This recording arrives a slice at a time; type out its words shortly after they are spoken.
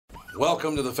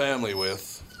Welcome to the family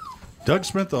with Doug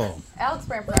Sprinthal, Alex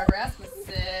Birnbaum,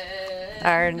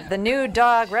 Rasmussen. The new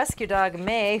dog, rescue dog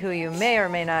May, who you may or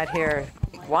may not hear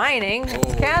whining,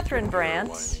 Catherine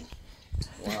Brandt.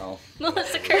 Wow.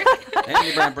 Melissa Kirk.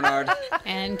 Andy Brant Bernard.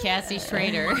 And Cassie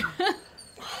Schrader.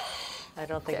 I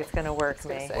don't think it's going to work,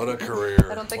 May. What a career.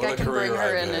 I don't think What I a can bring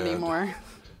career her I've in had. anymore.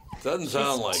 Doesn't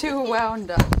sound like Too it.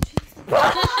 wound up.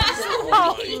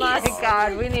 Oh my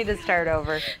God, we need to start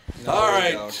over. All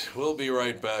right, we'll be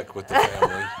right back with the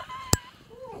family.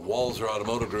 Walzer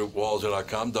Automotive Group,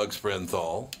 Walzer.com, Doug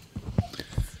Sprinthal.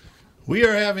 we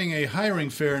are having a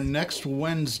hiring fair next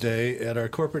Wednesday at our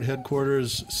corporate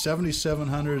headquarters,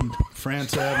 7700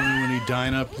 France Avenue in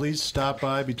Edina. Please stop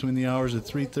by between the hours of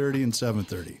 3:30 and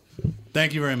 7:30.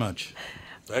 Thank you very much.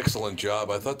 Excellent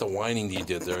job. I thought the whining you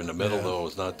did there in the middle, though,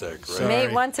 was not that great. Sorry. May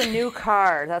wants a new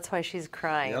car. That's why she's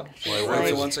crying. Yep. She's My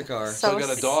Everybody wife wants a car. So I so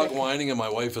got a dog sick. whining and my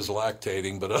wife is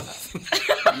lactating, but other than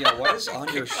Yeah, what is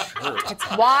on your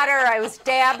shirt? Water. I was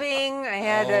dabbing. I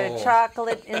had a Oh.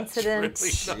 chocolate incident.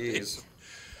 Jeez.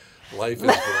 life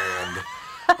is grand.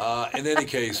 In any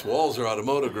case, Walzer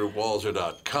Automotive Group,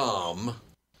 Walzer.com.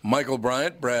 Michael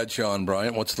Bryant, Bradshaw and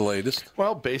Bryant, what's the latest?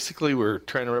 Well, basically, we're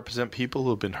trying to represent people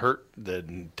who have been hurt,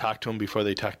 then talk to them before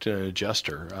they talk to an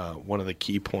adjuster. One of the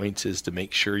key points is to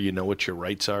make sure you know what your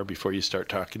rights are before you start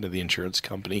talking to the insurance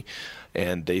company,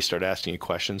 and they start asking you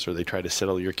questions or they try to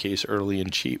settle your case early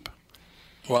and cheap.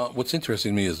 Well, what's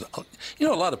interesting to me is, a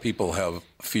lot of people have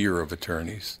fear of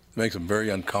attorneys. It makes them very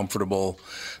uncomfortable.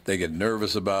 They get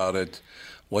nervous about it.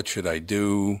 What should I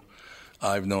do?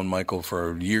 I've known Michael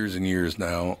for years and years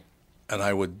now, and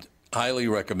I would highly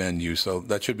recommend you. So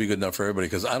that should be good enough for everybody,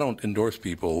 because I don't endorse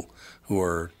people who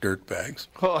are dirtbags.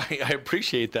 Well, I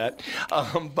appreciate that.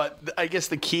 But I guess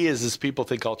the key is people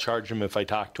think I'll charge them if I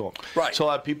talk to them. Right. So a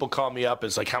lot of people call me up.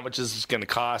 It's like, how much is this going to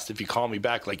cost if you call me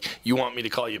back? Like, you want me to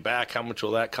call you back? How much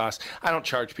will that cost? I don't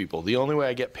charge people. The only way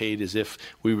I get paid is if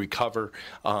we recover,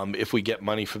 if we get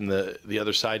money from the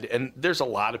other side. And there's a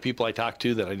lot of people I talk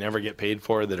to that I never get paid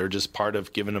for that are just part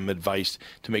of giving them advice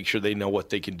to make sure they know what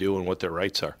they can do and what their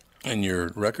rights are. And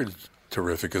your record's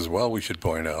terrific as well, we should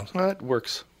point out. Well, it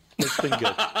works. It's been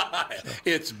good.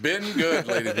 It's been good,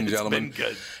 ladies and gentlemen. It's been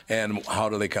good. And how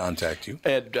do they contact you?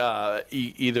 And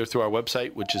either through our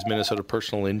website, which is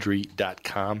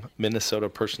minnesotapersonalinjury.com,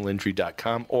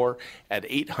 minnesotapersonalinjury.com, or at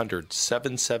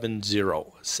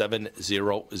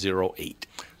 800-770-7008.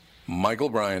 Michael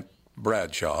Bryant,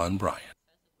 Bradshaw and Bryant.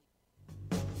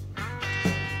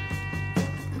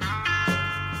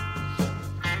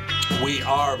 We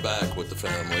are back with the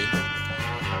family.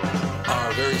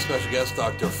 Our very special guest,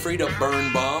 Dr. Frieda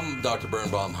Birnbaum. Dr.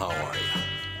 Birnbaum, how are you?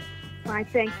 Fine,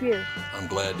 thank you. I'm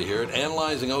glad to hear it.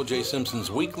 Analyzing O.J. Simpson's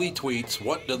weekly tweets,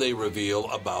 what do they reveal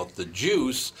about the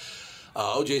juice?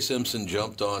 O.J. Simpson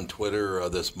jumped on Twitter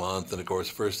this month, and of course,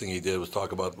 the first thing he did was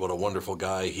talk about what a wonderful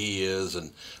guy he is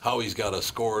and how he's got a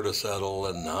score to settle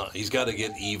and he's got to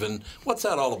get even. What's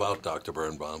that all about, Dr.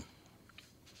 Birnbaum?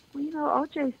 Well,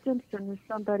 O.J. Simpson is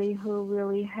somebody who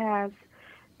really has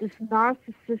this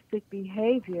narcissistic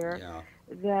behavior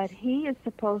that he is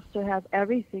supposed to have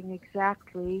everything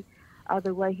exactly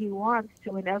the way he wants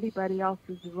to, and everybody else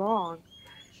is wrong.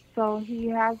 So he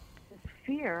has this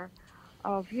fear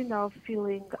of,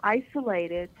 feeling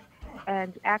isolated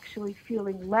and actually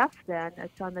feeling less than.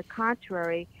 It's on the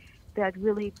contrary, that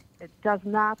really does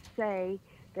not say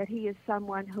that he is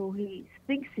someone who he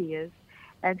thinks he is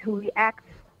and who he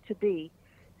acts to be.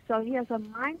 So he has a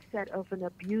mindset of an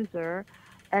abuser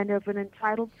and of an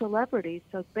entitled celebrity.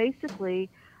 So basically,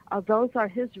 those are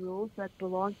his rules that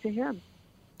belong to him.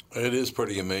 It is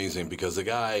pretty amazing because the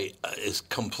guy is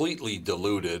completely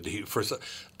deluded. I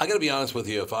got to be honest with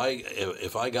you.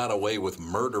 If I got away with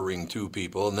murdering two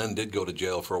people and then did go to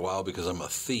jail for a while because I'm a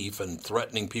thief and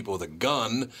threatening people with a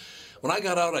gun, when I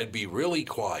got out, I'd be really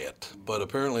quiet. But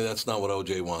apparently, that's not what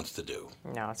O.J. wants to do.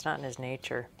 No, it's not in his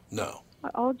nature. No.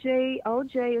 O.J.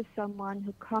 is someone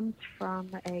who comes from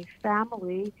a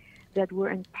family that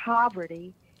were in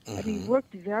poverty, and he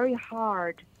worked very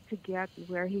hard to get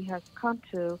where he has come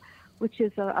to, which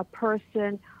is a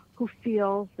person who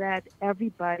feels that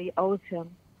everybody owes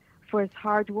him for his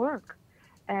hard work.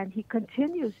 And he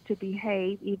continues to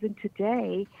behave, even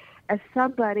today, as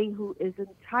somebody who is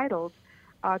entitled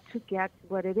to get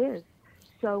what it is.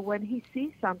 So when he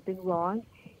sees something wrong,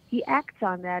 he acts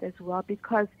on that as well,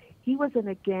 because he was in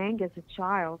a gang as a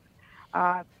child.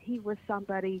 He was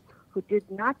somebody who did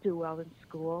not do well in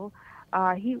school.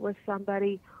 He was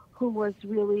somebody who was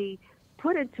really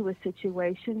put into a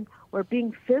situation where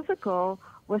being physical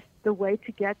was the way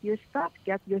to get your stuff,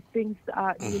 get your things,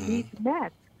 your needs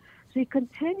met. So he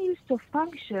continues to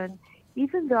function,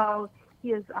 even though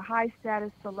he is a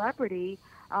high-status celebrity,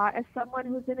 as someone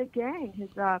who's in a gang. His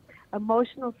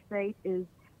emotional state is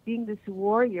being this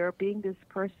warrior, being this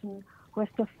person who has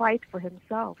to fight for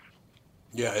himself.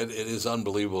 Yeah, it is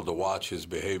unbelievable to watch his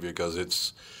behavior because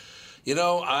it's,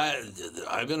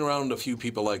 I've been around a few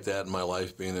people like that in my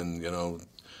life, being in,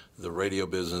 the radio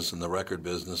business and the record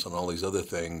business and all these other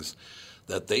things,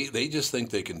 that they just think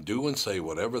they can do and say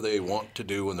whatever they want to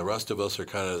do, and the rest of us are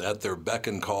kind of at their beck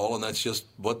and call, and that's just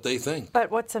what they think. But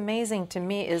what's amazing to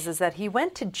me is that he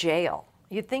went to jail.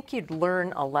 You'd think you'd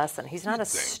learn a lesson. He's not a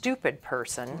stupid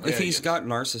person. If he's got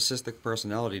narcissistic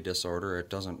personality disorder, it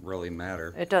doesn't really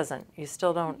matter. It doesn't. You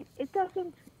still don't. It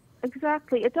doesn't,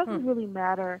 exactly. It doesn't really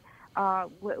matter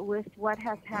with what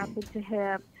has happened to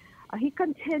him. He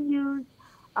continues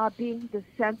being the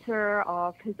center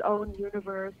of his own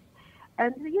universe.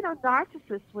 And,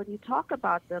 narcissists, when you talk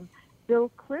about them,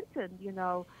 Bill Clinton,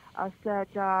 said,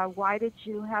 why did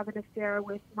you have an affair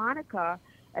with Monica?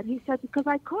 And he said, because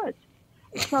I could.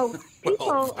 So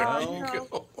people,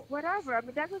 whatever. I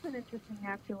mean, that was an interesting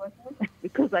answer, wasn't it?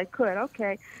 Because I could.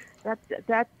 Okay,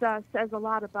 that says a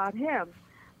lot about him.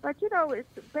 But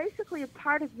it's basically a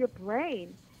part of your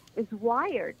brain is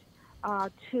wired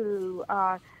to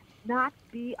not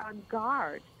be on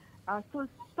guard. So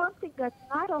it's something that's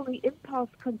not only impulse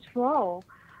control,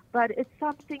 but it's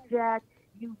something that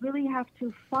you really have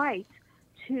to fight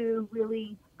to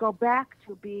really go back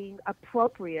to being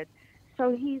appropriate.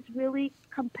 So he's really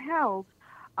compelled.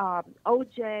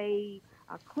 O.J.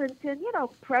 Clinton,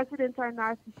 presidents are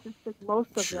narcissistic, most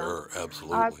of them. Sure,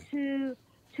 absolutely.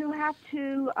 To have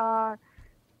to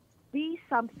be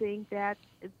something that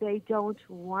they don't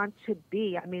want to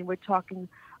be. I mean, we're talking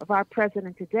of our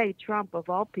president today, Trump, of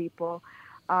all people.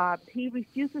 He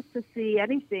refuses to see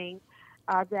anything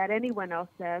that anyone else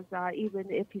says, even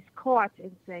if he's caught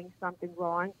in saying something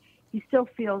wrong. He still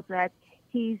feels that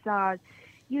he's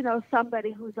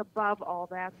somebody who's above all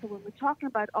that. So when we're talking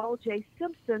about O.J.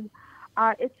 Simpson,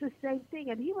 it's the same thing,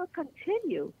 and he will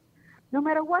continue, no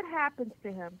matter what happens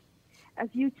to him. As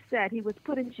you said, he was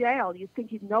put in jail. You'd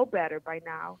think he'd know better by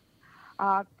now.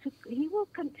 He will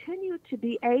continue to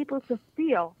be able to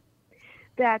feel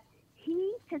that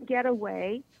he can get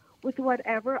away with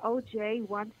whatever O.J.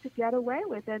 wants to get away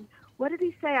with. And what did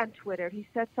he say on Twitter? He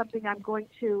said something, I'm going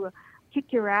to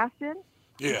kick your ass in.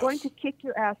 Yes. I'm going to kick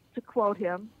your ass, to quote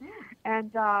him,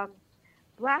 and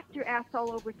blast your ass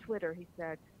all over Twitter, he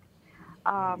said.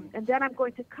 And then I'm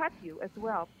going to cut you as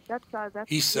well. That's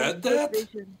he said that?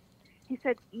 Vision. He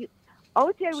said,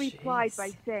 O.J. replied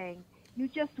by saying, you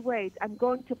just wait. I'm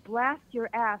going to blast your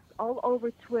ass all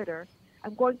over Twitter.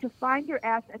 I'm going to find your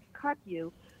ass and cut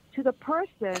you, to the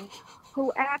person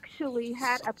who actually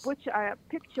had a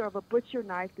picture of a butcher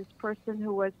knife, this person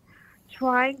who was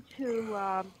trying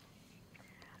to...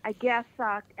 I guess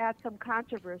add some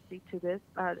controversy to this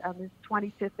on his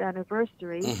 25th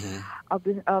anniversary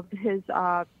of his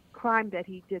crime that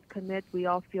he did commit. We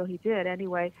all feel he did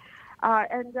anyway.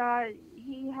 And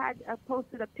he had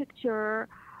posted a picture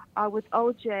with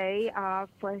O.J.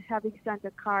 For having sent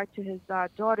a card to his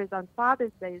daughters on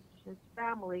Father's Day, his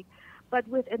family, but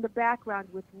in the background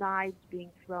with knives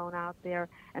being thrown out there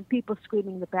and people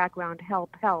screaming in the background,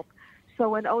 help, help. So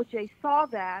when O.J. saw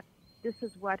that, this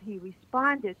is what he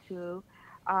responded to,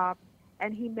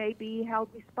 and he may be held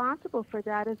responsible for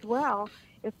that as well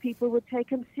if people would take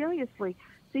him seriously.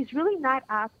 So he's really not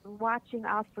watching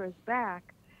out for his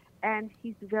back, and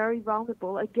he's very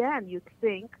vulnerable, again, you'd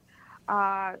think,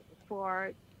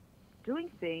 for doing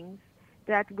things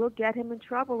that will get him in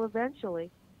trouble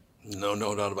eventually. No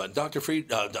doubt about it.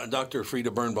 Dr. Frieda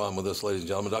Birnbaum with us, ladies and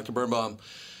gentlemen. Dr. Birnbaum,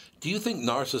 do you think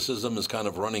narcissism is kind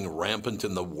of running rampant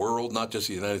in the world, not just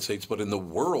the United States, but in the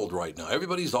world right now?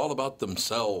 Everybody's all about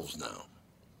themselves now.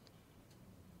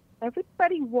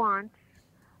 Everybody wants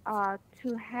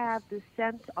to have this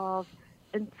sense of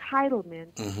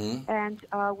entitlement, and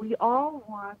we all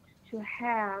want to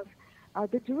have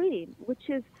the dream, which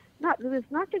is there's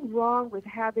nothing wrong with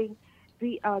having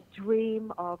the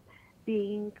dream of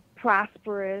being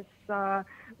prosperous,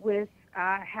 with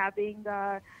having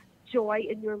joy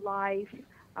in your life,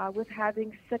 with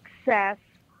having success,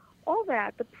 all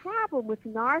that. The problem with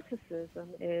narcissism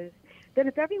is that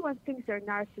if everyone thinks they're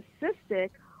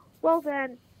narcissistic, well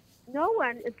then no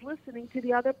one is listening to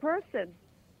the other person.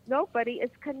 Nobody is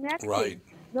connecting. Right.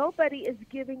 Nobody is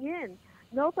giving in.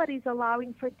 Nobody's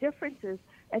allowing for differences.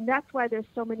 And that's why there's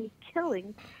so many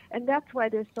killings, and that's why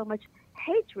there's so much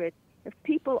hatred. If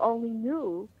people only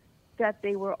knew that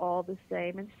they were all the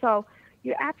same. And so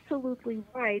you're absolutely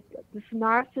right. This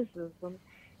narcissism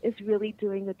is really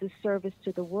doing a disservice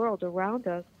to the world around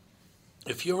us.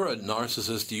 If you're a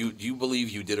narcissist, do you believe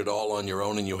you did it all on your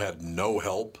own and you had no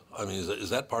help? I mean,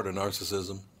 is that part of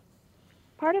narcissism?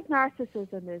 Part of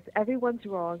narcissism is everyone's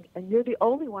wrong and you're the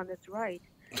only one that's right.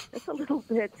 It's a little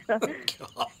bit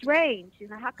strange. You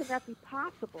know, how can that be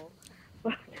possible?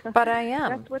 But I am.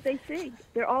 That's what they think.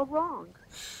 They're all wrong.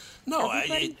 No,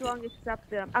 Everybody's wrong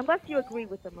except them, unless you agree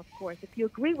with them, of course. If you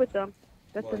agree with them,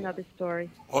 that's another story.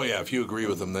 Oh, yeah, if you agree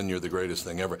with them, then you're the greatest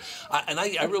thing ever.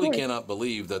 I really cannot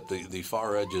believe that the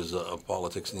far edges of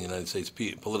politics in the United States,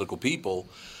 political people,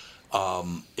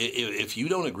 if you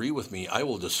don't agree with me, I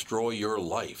will destroy your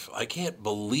life. I can't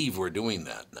believe we're doing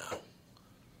that now.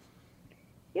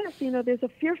 Yes, you know, there's a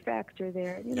fear factor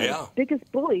there. You know, Yeah. the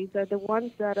biggest bullies are the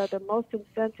ones that are the most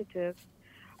insensitive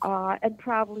and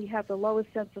probably have the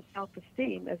lowest sense of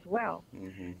self-esteem as well.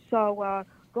 Mm-hmm. So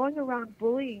going around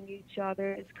bullying each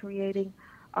other is creating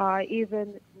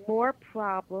even more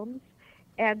problems.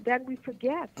 And then we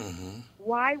forget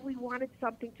why we wanted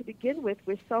something to begin with.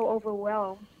 We're so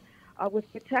overwhelmed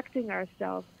with protecting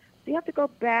ourselves. So you have to go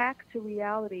back to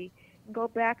reality and go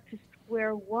back to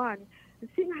square one and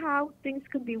seeing how things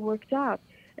can be worked out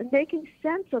and making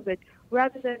sense of it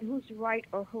rather than who's right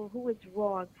or who is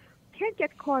wrong. Can't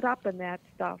get caught up in that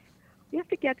stuff. We have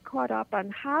to get caught up on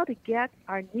how to get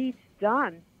our needs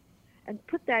done and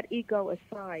put that ego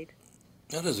aside.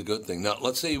 That is a good thing. Now,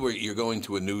 let's say you're going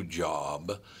to a new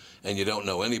job and you don't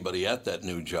know anybody at that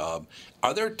new job.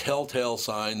 Are there telltale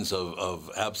signs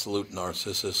of absolute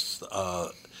narcissists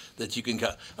that you can...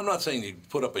 I'm not saying you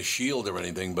put up a shield or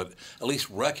anything, but at least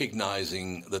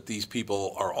recognizing that these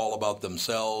people are all about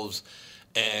themselves,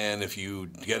 and if you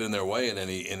get in their way in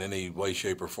any way,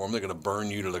 shape, or form, they're going to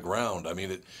burn you to the ground. I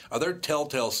mean, are there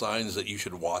telltale signs that you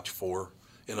should watch for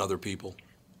in other people?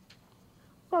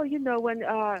 Well, you know,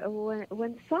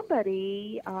 when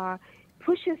somebody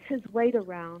pushes his weight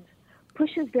around,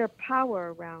 pushes their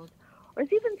power around, or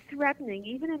is even threatening,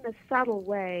 even in a subtle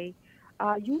way,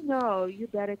 you know you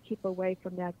better keep away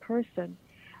from that person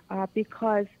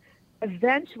because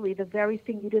eventually the very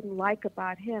thing you didn't like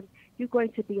about him, you're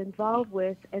going to be involved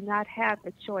with and not have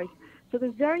a choice. So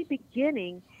the very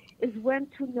beginning is when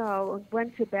to know and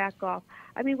when to back off.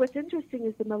 I mean, what's interesting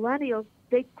is the millennials,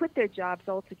 they quit their jobs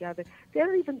altogether. They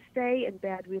don't even stay in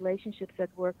bad relationships at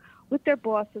work with their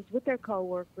bosses, with their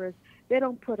coworkers. They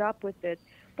don't put up with it.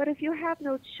 But if you have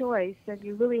no choice and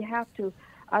you really have to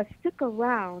stick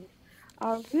around,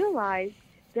 realize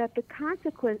that the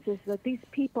consequences that these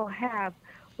people have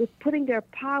with putting their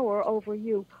power over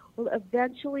you will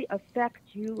eventually affect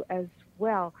you as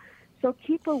well. So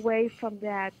keep away from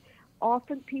that.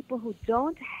 Often people who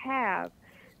don't have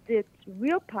the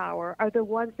real power are the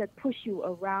ones that push you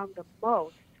around the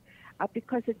most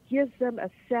because it gives them a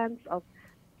sense of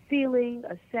feeling,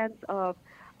 a sense of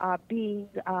being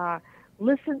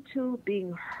listened to,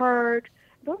 being heard.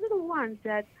 Those are the ones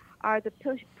that are the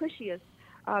pushiest,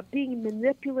 being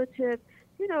manipulative.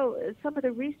 You know, some of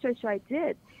the research I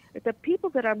did, the people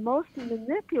that are most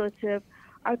manipulative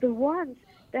are the ones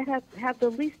that have the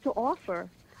least to offer,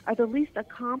 are the least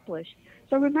accomplished.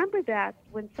 So remember that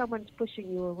when someone's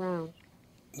pushing you around.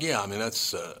 Yeah, I mean,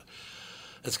 it's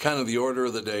kind of the order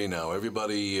of the day now.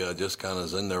 Everybody just kind of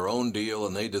is in their own deal,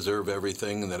 and they deserve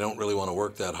everything, and they don't really want to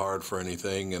work that hard for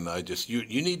anything. And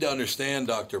you need to understand,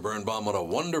 Dr. Birnbaum, what a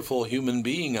wonderful human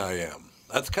being I am.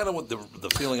 That's kind of what the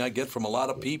feeling I get from a lot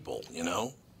of people, you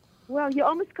know? Well, you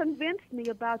almost convinced me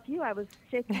about you. I was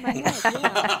shaking my head.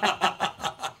 Yeah.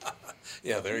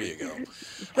 Yeah, there you go.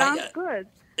 Sounds good.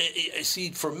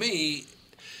 See, for me,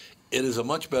 it is a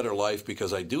much better life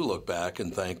because I do look back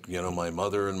and thank, my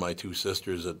mother and my two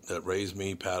sisters that raised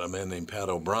me, a man named Pat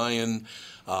O'Brien,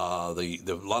 a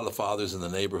lot of the fathers in the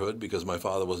neighborhood, because my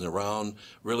father wasn't around,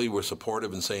 really were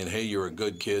supportive and saying, hey, you're a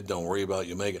good kid, don't worry about it,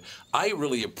 you make it. I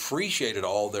really appreciated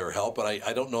all their help, and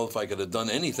I don't know if I could have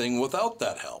done anything without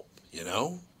that help, you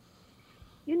know?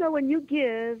 You know, when you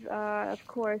give, of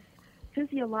course,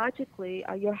 physiologically,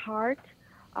 your heart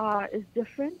is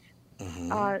different.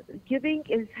 Mm-hmm. Giving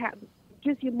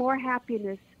gives you more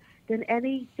happiness than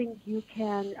anything you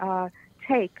can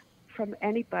take from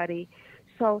anybody.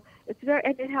 So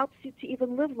and it helps you to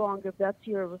even live longer if that's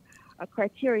your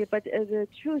criteria. But the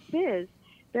truth is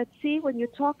that, see, when you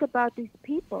talk about these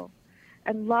people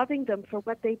and loving them for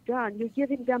what they've done, you're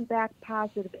giving them back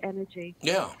positive energy.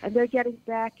 Yeah. And they're getting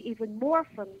back even more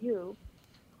from you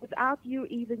without you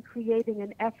even creating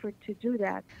an effort to do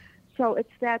that. So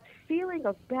it's that feeling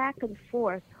of back and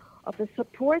forth of the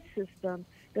support system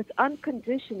that's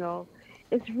unconditional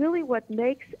is really what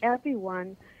makes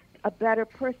everyone a better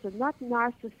person, not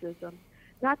narcissism.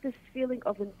 not this feeling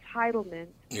of entitlement,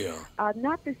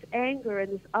 not this anger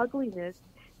and this ugliness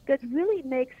that really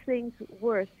makes things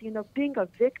worse. You know, being a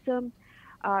victim,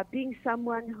 being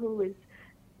someone who is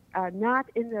not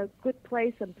in a good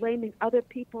place and blaming other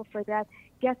people for that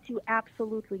gets you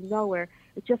absolutely nowhere.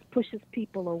 It just pushes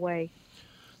people away.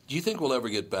 Do you think we'll ever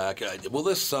get back? Will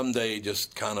this someday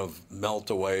just kind of melt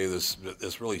away,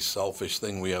 this really selfish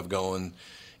thing we have going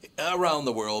around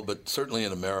the world, but certainly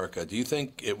in America? Do you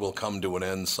think it will come to an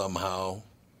end somehow,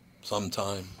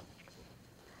 sometime?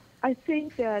 I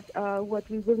think that what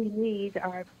we really need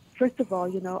are, first of all,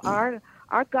 you know,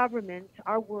 our government,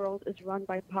 our world is run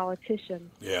by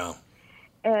politicians. Yeah.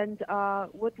 And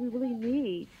what we really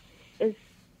need is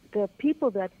the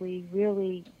people that we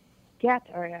really get,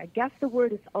 or I guess the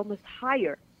word is almost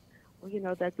higher, you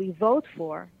know, that we vote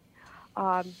for,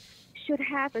 should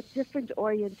have a different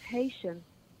orientation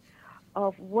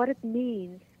of what it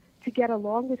means to get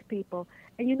along with people.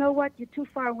 And you know what? You're too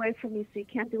far away from me, so you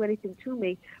can't do anything to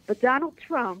me. But Donald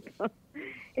Trump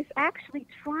is actually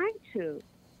trying to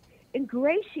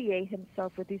ingratiate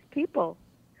himself with these people.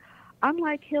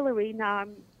 Unlike Hillary, now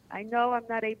I know I'm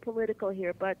not apolitical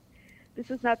here, but this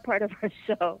is not part of our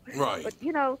show. Right. But,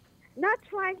 you know, not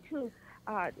trying to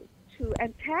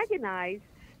antagonize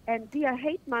and be a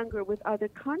hate monger with other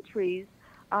countries,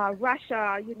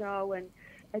 Russia, you know, and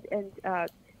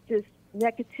this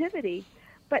negativity,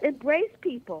 but embrace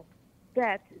people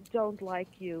that don't like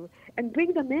you and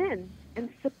bring them in and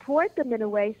support them in a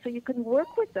way so you can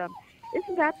work with them.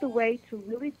 Isn't that the way to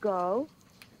really go?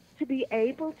 To be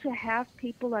able to have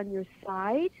people on your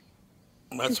side?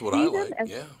 That's what I like,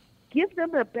 yeah. Give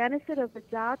them the benefit of the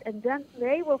doubt, and then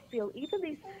they will feel, even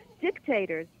these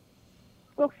dictators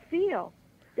will feel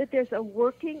that there's a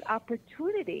working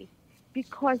opportunity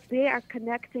because they are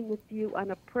connecting with you on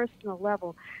a personal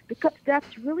level. Because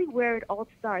that's really where it all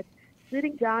starts,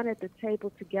 sitting down at the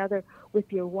table together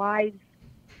with your wives,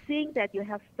 seeing that you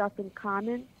have stuff in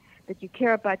common, that you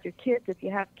care about your kids, if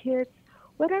you have kids,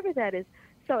 whatever that is.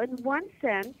 So in one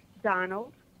sense,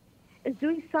 Donald is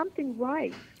doing something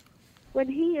right when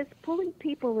he is pulling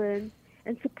people in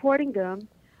and supporting them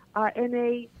in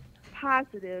a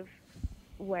positive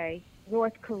way.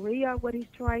 North Korea, what he's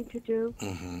trying to do,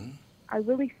 I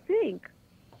really think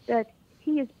that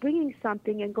he is bringing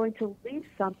something and going to leave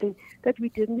something that we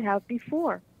didn't have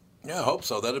before. Yeah, I hope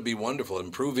so. That'd be wonderful.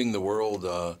 Improving the world,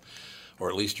 or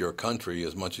at least your country,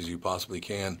 as much as you possibly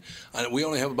can. We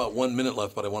only have about 1 minute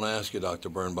left, but I want to ask you, Dr.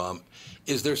 Birnbaum,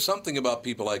 is there something about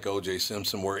people like O.J.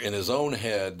 Simpson where in his own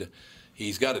head,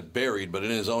 he's got it buried, but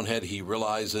in his own head he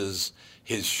realizes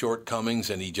his shortcomings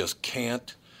and he just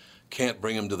can't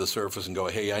bring him to the surface and go,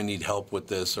 hey, I need help with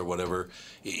this or whatever.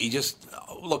 He just,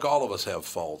 look, all of us have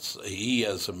faults. He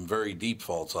has some very deep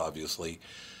faults, obviously,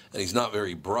 and he's not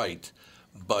very bright.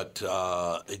 But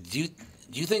do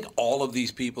you think all of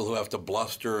these people who have to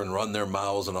bluster and run their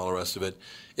mouths and all the rest of it,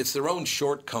 it's their own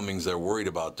shortcomings they're worried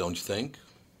about, don't you think?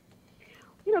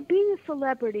 You know, being a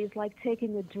celebrity is like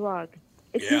taking a drug.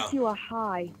 It gives you a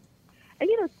high. And,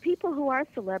 you know, people who are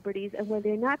celebrities and when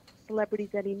they're not celebrities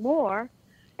anymore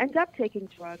end up taking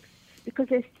drugs because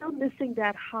they're still missing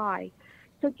that high.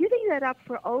 So giving that up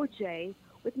for O.J.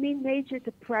 would mean major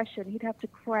depression. He'd have to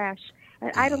crash.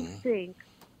 And I don't think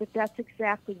that that's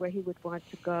exactly where he would want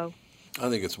to go. I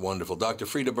think it's wonderful. Dr.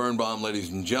 Frieda Birnbaum, ladies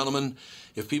and gentlemen,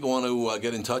 if people want to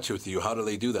get in touch with you, how do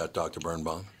they do that, Dr.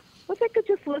 Birnbaum? Well, they could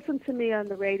just listen to me on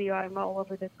the radio. I'm all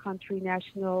over the country,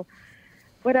 national,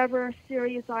 whatever,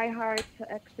 Sirius, iHeart,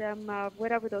 XM,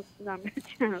 whatever those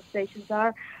channel stations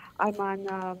are. I'm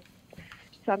on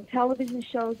some television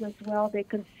shows as well. They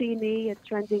can see me at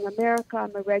Trending America.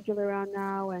 I'm a regular on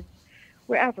now and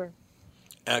wherever.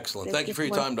 Excellent. Thank you for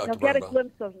your time, Dr. Birnbaum. They'll get a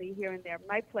glimpse of me here and there.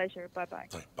 My pleasure. Bye-bye.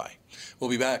 Bye. We'll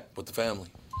be back with the family.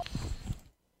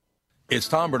 It's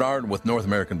Tom Bernard with North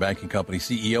American Banking Company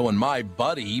CEO and my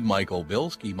buddy, Michael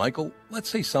Bilski. Michael, let's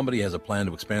say somebody has a plan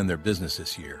to expand their business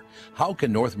this year. How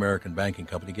can North American Banking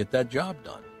Company get that job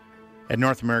done? At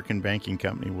North American Banking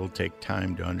Company, we'll take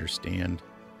time to understand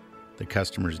the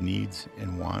customer's needs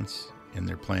and wants and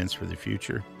their plans for the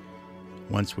future.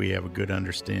 Once we have a good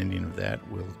understanding of that,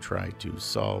 we'll try to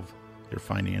solve their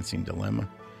financing dilemma.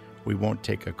 We won't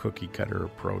take a cookie-cutter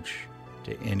approach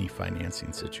to any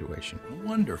financing situation.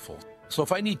 Wonderful. So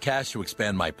if I need cash to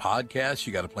expand my podcast,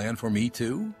 you got a plan for me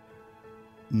too?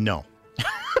 No.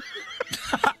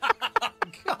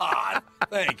 God,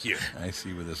 thank you. I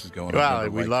see where this is going. Well,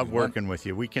 we love working with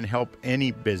you. We can help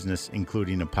any business,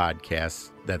 including a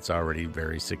podcast, that's already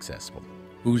very successful.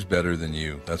 Who's better than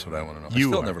you? That's what I want to know. I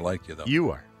still never liked you, though. You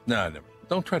are. No, I never.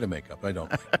 Don't try to make up. I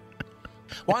don't like you.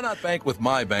 Why not bank with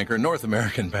my banker, North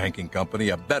American Banking Company,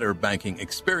 a better banking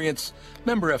experience,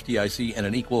 member FDIC, and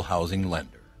an equal housing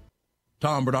lender.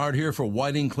 Tom Bernard here for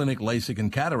Whiting Clinic LASIK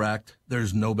and Cataract.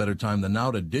 There's no better time than now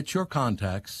to ditch your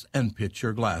contacts and pitch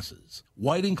your glasses.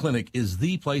 Whiting Clinic is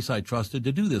the place I trusted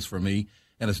to do this for me,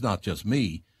 and it's not just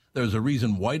me. There's a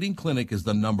reason Whiting Clinic is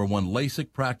the #1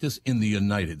 LASIK practice in the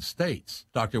United States.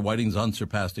 Dr. Whiting's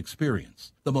unsurpassed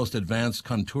experience, the most advanced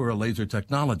Contura laser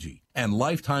technology, and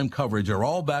lifetime coverage are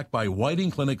all backed by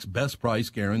Whiting Clinic's best price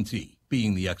guarantee.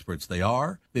 Being the experts they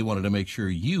are, they wanted to make sure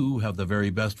you have the very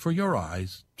best for your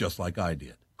eyes, just like I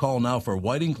did. Call now for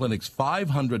Whiting Clinic's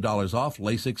 $500 off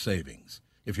LASIK savings.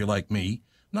 If you're like me,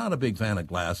 not a big fan of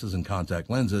glasses and contact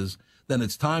lenses, then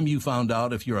it's time you found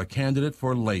out if you're a candidate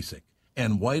for LASIK.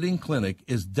 And Whiting Clinic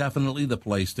is definitely the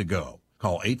place to go.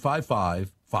 Call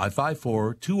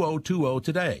 855-554-2020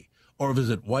 today, or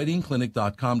visit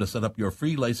whitingclinic.com to set up your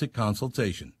free LASIK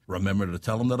consultation. Remember to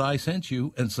tell them that I sent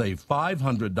you and save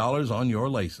 $500 on your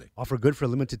LASIK. Offer good for a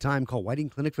limited time. Call Whiting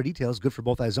Clinic for details. Good for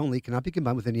both eyes only. Cannot be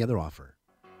combined with any other offer.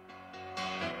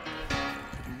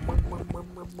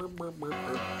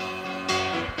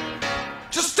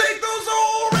 Just take those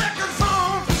old records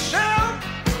off the shelf.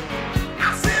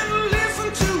 I sit and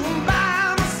listen to them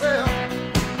by myself.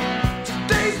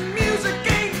 Today's music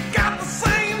ain't got the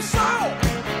same soul.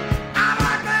 I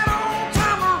like that old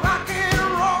time rock and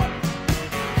roll.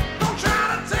 Don't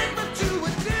try to take me to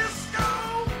a disco.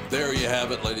 There you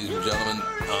have it, ladies and gentlemen.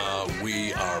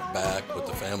 We are back with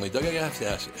the family. Doug, I have to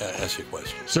ask you a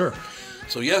question. Sir.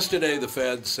 So yesterday the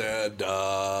Fed said,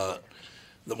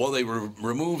 they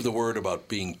removed the word about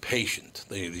being patient.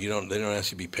 They don't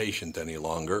ask you to be patient any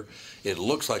longer. It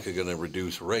looks like they're going to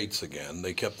reduce rates again.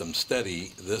 They kept them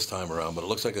steady this time around, but it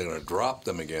looks like they're going to drop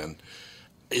them again.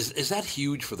 Is that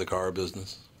huge for the car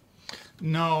business?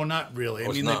 No, not really. Oh,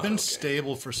 I mean, they've been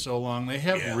stable for so long. They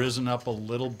have risen up a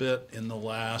little bit in the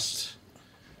last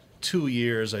 2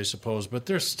 years, I suppose, but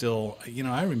they're still,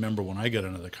 I remember when I got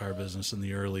into the car business in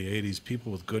the early 80s,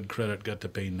 people with good credit got to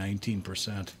pay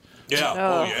 19%.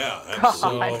 Yeah,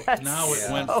 absolutely. So now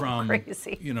it went from,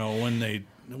 crazy. When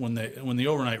the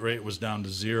overnight rate was down to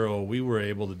 0, we were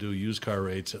able to do used car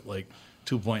rates at like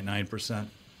 2.9%.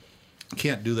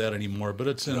 Can't do that anymore, but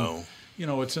it's in,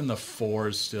 it's in the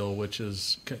 4s still, which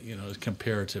is,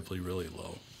 comparatively really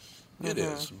low. It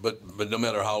is, but no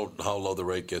matter how low the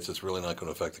rate gets, it's really not going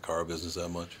to affect the car business that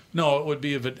much. No, it would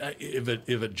be if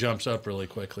it jumps up really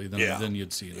quickly, then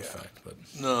you'd see an effect. But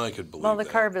no, I could believe. Well, the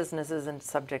car business isn't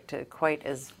subject to quite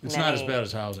as it's many. not as bad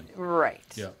as housing. Right.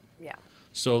 Yeah. Yeah.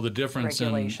 So the difference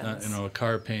in Regulations. a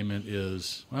car payment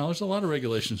is, well, there's a lot of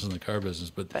regulations in the car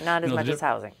business, but not as much as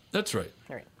housing. That's right.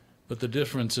 Right. But the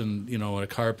difference in a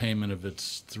car payment, if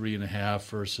it's 3.5%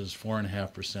 versus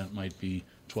 4.5%, might be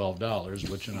 $12,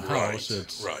 which in a house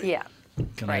it's yeah.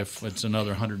 It's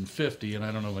another $150, and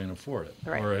I don't know if I can afford it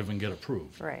or even get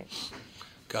approved. Right.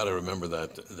 Got to remember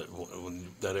that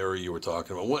area you were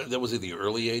talking about. What, that was in the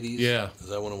early 80s? Yeah. Is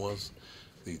that when it was?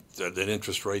 That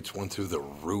interest rates went through the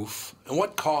roof. And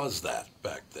what caused that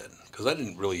back then? Because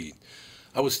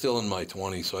I was still in my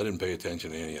 20s, so I didn't pay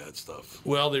attention to any of that stuff.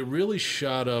 Well, they really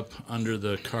shot up under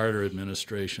the Carter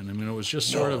administration. I mean, it was just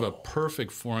sort of a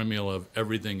perfect formula of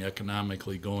everything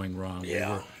economically going wrong.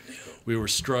 We were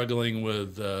struggling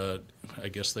with, I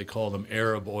guess they call them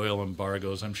Arab oil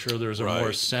embargoes. I'm sure there's a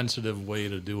more sensitive way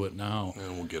to do it now.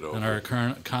 And we'll get over and our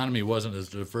current economy wasn't as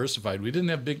diversified. We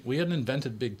hadn't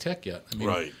invented big tech yet. I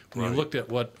mean, when you looked at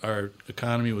what our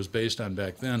economy was based on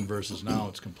back then versus now,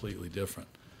 it's completely different.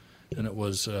 And it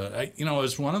was, it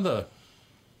was one of the,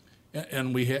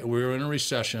 and we were in a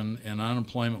recession, and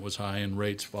unemployment was high, and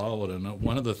rates followed. And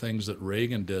one of the things that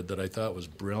Reagan did that I thought was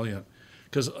brilliant,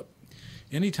 because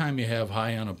anytime you have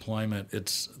high unemployment,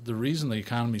 it's the reason the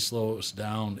economy slows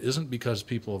down isn't because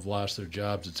people have lost their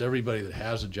jobs. It's everybody that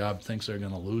has a job thinks they're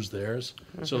going to lose theirs,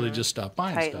 so they just stop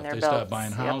buying stuff. They stop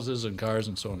buying houses and cars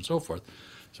and so on and so forth.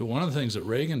 So one of the things that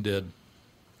Reagan did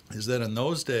is that in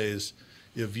those days,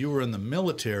 if you were in the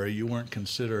military, you weren't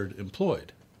considered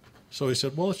employed. So he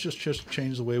said, well, let's just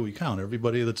change the way we count.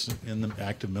 Everybody that's in the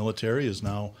active military is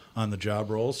now on the job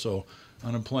roll. So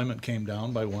unemployment came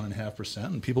down by 1.5%,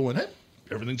 and people went, hey,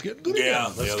 everything's getting good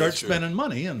again. Let's start spending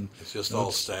money. And it's just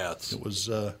all stats. It was,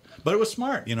 but it was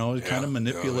smart, kind of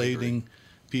manipulating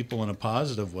people in a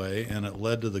positive way, and it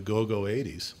led to the go-go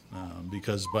 80s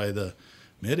because by the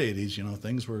mid-'80s,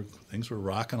 things were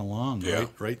rocking along,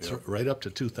 right up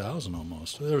to 2000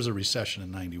 almost. There was a recession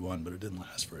in 91, but it didn't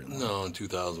last very long. No, in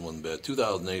 2000 wasn't bad.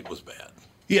 2008 was bad.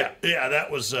 Yeah, that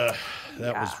was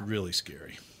really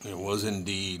scary. It was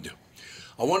indeed.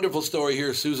 A wonderful story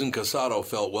here. Susan Casado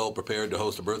felt well prepared to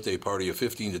host a birthday party of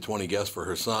 15 to 20 guests for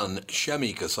her son,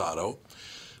 Shemi Casado,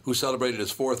 who celebrated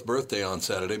his 4th birthday on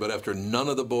Saturday, but after none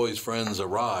of the boys' friends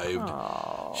arrived,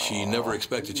 she never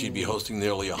expected she'd be hosting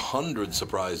nearly 100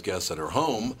 surprise guests at her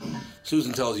home.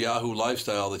 Susan tells Yahoo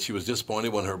Lifestyle that she was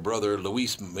disappointed when her brother,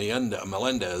 Luis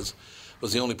Melendez,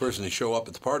 was the only person to show up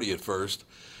at the party at first.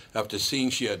 After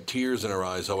seeing she had tears in her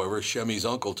eyes, however, Shemi's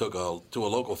uncle took to a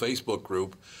local Facebook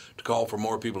group to call for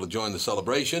more people to join the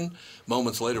celebration.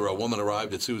 Moments later, a woman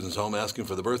arrived at Susan's home asking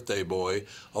for the birthday boy,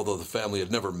 although the family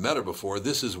had never met her before.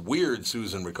 This is weird,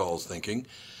 Susan recalls thinking.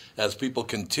 As people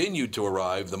continued to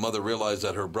arrive, the mother realized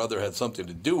that her brother had something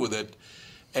to do with it,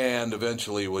 and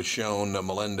eventually was shown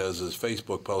Melendez's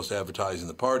Facebook post advertising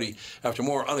the party. After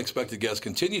more unexpected guests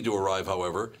continued to arrive,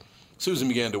 however, Susan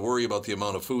began to worry about the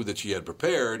amount of food that she had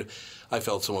prepared. I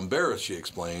felt so embarrassed, she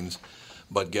explains.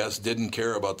 But guests didn't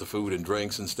care about the food and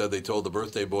drinks. Instead, they told the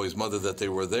birthday boy's mother that they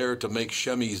were there to make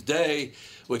Shemi's day,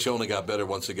 which only got better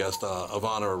once a guest of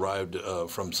honor arrived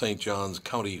from St. John's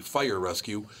County Fire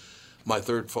Rescue. My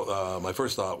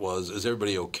first thought was, is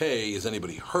everybody okay? Is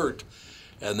anybody hurt?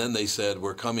 And then they said,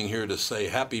 we're coming here to say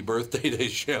happy birthday to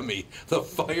Shemi. The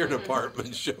fire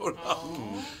department showed up.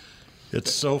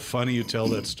 It's so funny you tell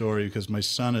that story because my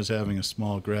son is having a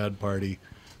small grad party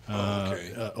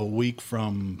a week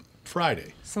from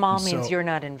Friday. Small means you're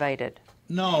not invited.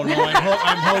 No,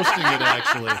 I'm hosting it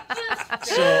actually.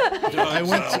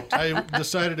 So I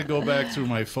decided to go back through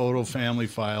my photo family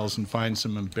files and find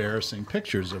some embarrassing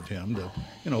pictures of him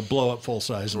to, blow up full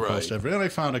size and post everything. And I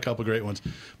found a couple great ones,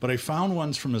 but I found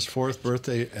ones from his 4th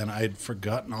birthday, and I'd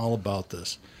forgotten all about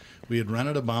this. We had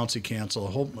rented a bouncy castle,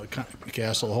 a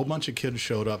whole bunch of kids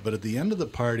showed up, but at the end of the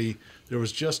party, there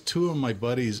was just 2 of my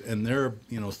buddies, and they're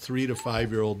 3 to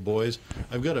 5-year-old boys.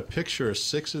 I've got a picture of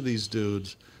 6 of these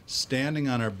dudes standing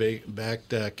on our back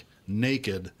deck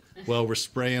naked while we're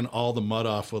spraying all the mud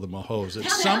off with a hose. At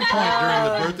some point during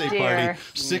the birthday party,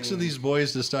 6 of these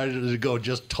boys decided to go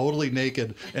just totally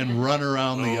naked and run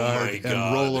around the yard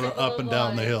and roll up and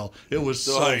down the hill. It was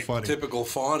so funny. Typical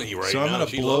Fawny right now. So I'm going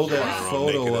to blow that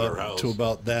photo up to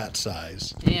about that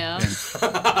size. Yeah. And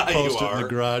post it in the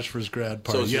garage for his grad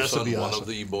party. So is your it'd son be one awesome. of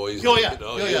the boys? Oh, yeah.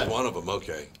 He was one of them,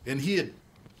 okay. And he had,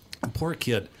 poor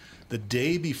kid, the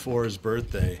day before his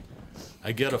birthday,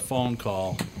 I get a phone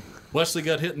call. Wesley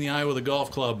got hit in the eye with a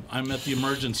golf club. I'm at the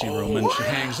emergency room, and she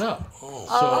hangs up.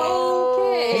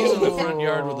 So he's in the front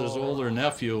yard with his older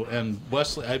nephew, and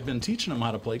Wesley, I've been teaching him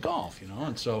how to play golf,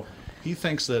 and so he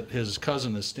thinks that his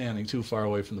cousin is standing too far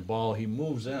away from the ball. He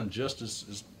moves in just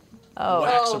as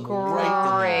whacks him right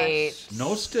in the eye.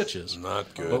 No stitches.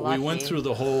 Not good. But we went through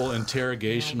the whole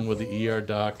interrogation with the ER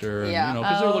doctor, and,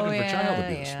 because they're looking for child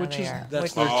abuse, which is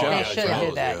that's their job. They should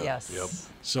do that, yes. Yep.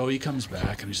 So he comes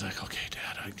back and he's like, "Okay,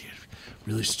 Dad, I'm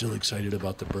really still excited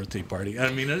about the birthday party."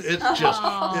 I mean, it's just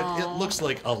it looks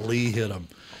like Ali hit him.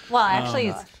 Well, actually,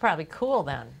 it's probably cool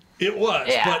then. It was,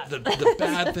 but the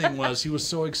bad thing was he was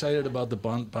so excited about the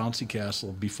bouncy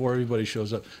castle before everybody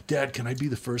shows up. "Dad, can I be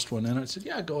the first one in?" I said,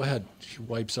 "Yeah, go ahead." She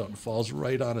wipes out and falls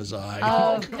right on his eye.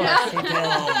 Oh, God.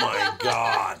 Oh my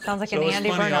God! Sounds like So an it's Andy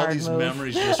funny, Bernard all these move.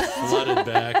 memories just flooded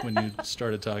back when you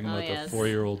started talking about yes. the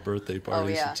 4-year-old birthday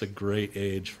parties. yeah. It's a great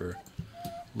age for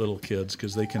little kids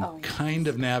because they can kind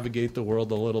of navigate the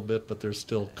world a little bit, but they're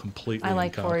still completely I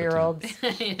like incompetent. 4-year-olds.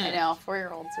 I know,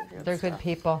 4-year-olds are good. They're good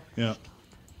people. Yeah.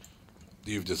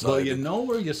 You've decided. Well, you know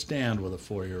where you stand with a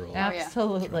 4-year-old.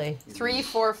 Absolutely. 3,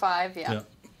 4, 5, yeah.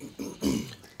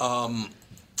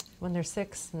 When they're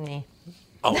 6, A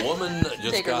woman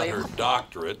just Take or got leave. her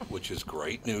doctorate, which is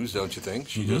great news, don't you think?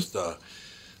 She just, the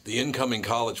incoming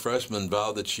college freshman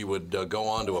vowed that she would go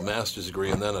on to a master's degree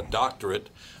and then a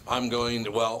doctorate. I don't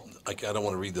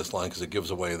want to read this line because it gives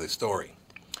away the story.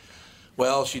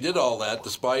 Well, she did all that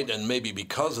despite and maybe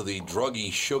because of the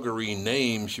druggy, sugary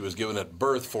name she was given at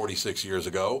birth 46 years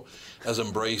ago, has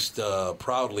embraced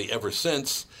proudly ever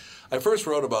since. I first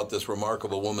wrote about this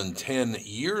remarkable woman 10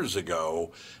 years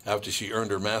ago after she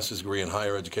earned her master's degree in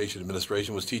higher education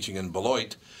administration, was teaching in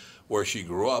Beloit, where she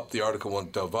grew up. The article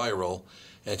went viral,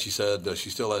 and she said she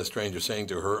still has strangers saying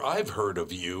to her, "I've heard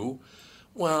of you."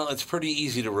 Well, it's pretty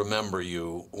easy to remember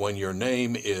you when your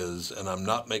name is, and I'm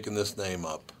not making this name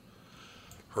up,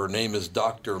 her name is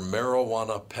Dr.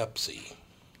 Marijuana Pepsi.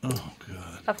 Oh,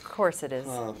 God. Of course it is.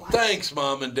 Thanks,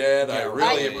 Mom and Dad. I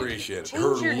really appreciate it.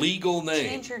 Her legal name.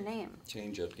 Change your name.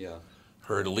 Change it, yeah.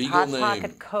 Her legal Hot name.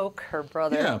 Pocket Coke, her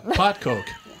brother. Yeah, pot Coke.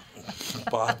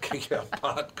 Pot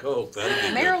Coke.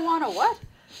 That'd be Marijuana what?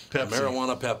 Pepsi.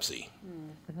 Marijuana Pepsi.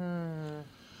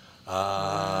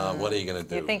 What are you going to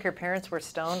do? You think her parents were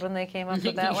stoned when they came up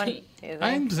with that one? You think?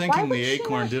 I'm thinking the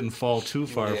acorn didn't fall too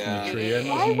far from the tree. It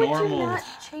Why was would normal. you not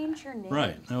change your name?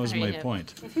 Right, that was my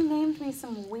point. If you named me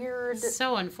some weird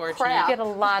So unfortunate. crap, You get a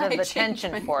lot of I changed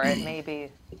attention my for it. name.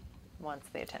 Maybe wants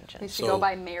the attention. You should So- go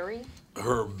by Mary.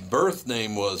 Her birth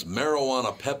name was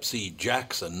Marijuana Pepsi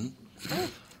Jackson,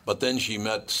 but then she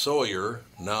met Sawyer,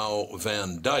 now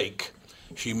Van Dyke.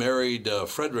 She married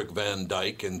Frederick Van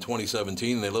Dyke in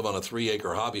 2017. They live on a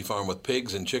 3-acre hobby farm with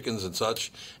pigs and chickens and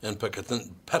such in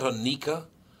Pecatonica,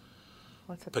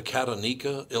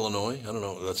 Illinois. I don't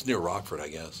know. That's near Rockford, I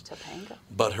guess. Topanga.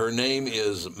 But her name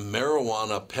is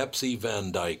Marijuana Pepsi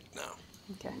Van Dyke now.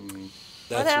 Okay.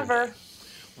 That's her Whatever. name.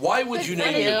 Why would you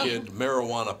name your you. kid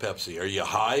Marijuana Pepsi? Are you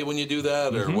high when you do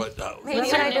that, or what? Maybe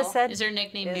That's what I just said. Is her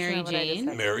nickname Isn't Mary that what I just Jane?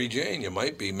 said? Mary Jane, you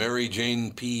might be. Mary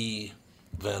Jane P.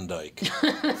 Van Dyke.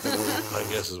 I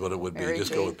guess is what it would be. Mary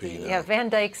Just Jane go with P now. Yeah, Van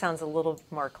Dyke sounds a little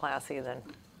more classy than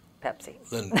Pepsi.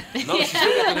 Then, no, she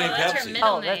still got the name That's her Pepsi. middle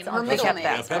Oh, that's name. oh, Her she middle kept name.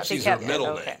 that. Yeah, She Pepsi's her kept it. middle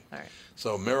Okay, name. all right.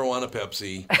 So Marijuana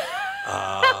Pepsi.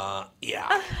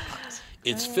 Yeah.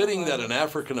 It's fitting that an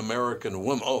African American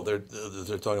woman. Oh, they're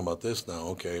talking about this now.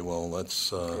 Okay, well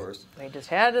that's. Of course. We just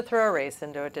had to throw a race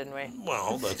into it, didn't we?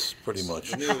 Well, that's pretty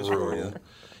much News for true. you.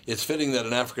 It's fitting that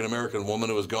an African American woman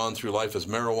who has gone through life as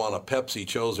Marijuana Pepsi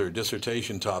chose her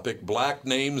dissertation topic: black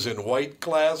names in white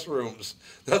classrooms.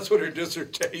 That's what her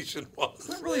dissertation was. It's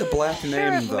not really a black Sure,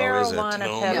 name, if though, is it? marijuana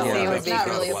No, Pepsi no, would it's be not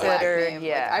really a black considered, name.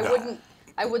 yeah. Like,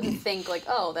 I wouldn't think like,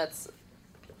 oh, that's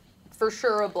for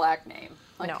sure a black name.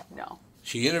 Like, no.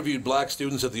 She interviewed black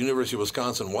students at the University of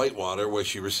Wisconsin-Whitewater, where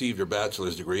she received her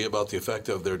bachelor's degree, about the effect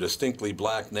of their distinctly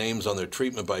black names on their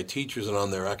treatment by teachers and on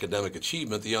their academic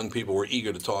achievement. The young people were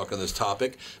eager to talk on this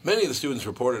topic. Many of the students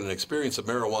reported an experience that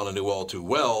marijuana knew all too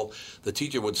well. The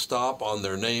teacher would stop on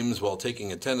their names while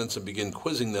taking attendance and begin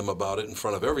quizzing them about it in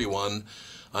front of everyone.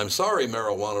 I'm sorry,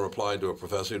 Marijuana replied to a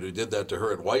professor who did that to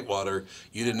her at Whitewater.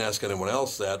 You didn't ask anyone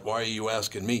else that. Why are you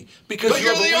asking me? Because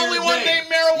you're the only one named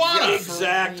Marijuana. Yeah,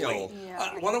 exactly.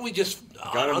 Yeah. Why don't we just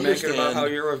Gotta make understand? it about how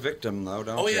you're a victim, though,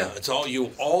 don't you? Oh yeah, it's all you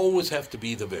always have to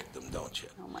be the victim, don't you?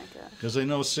 Oh my god. Because I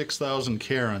know 6,000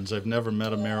 Karens. I've never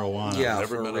met a marijuana. Yeah,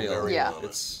 Never for met a real. marijuana. Yeah.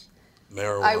 It's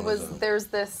Marijuana. There's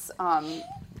this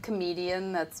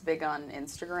comedian that's big on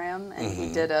Instagram, and Mm-hmm.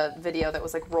 he did a video that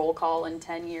was like roll call in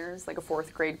 10 years, like a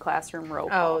 4th grade classroom roll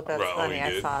call. Oh, that's Right, oh, funny. you I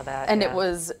did? saw that. And yeah. it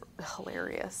was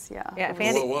hilarious, yeah. Yeah, if It was-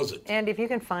 Andy, What was it? Andy, if you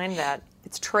can find that,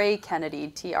 It's Trey Kennedy,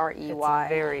 it's Trey.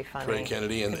 very funny. Trey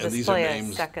Kennedy, and You could these are display a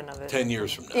names second of it. 10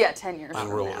 years from now. Yeah, 10 years In from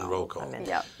roll, now. in roll call.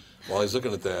 Yeah. While he's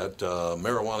looking at that,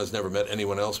 Marijuana's never met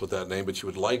anyone else with that name, but she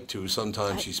would like to.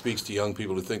 Sometimes she speaks to young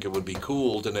people who think it would be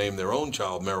cool to name their own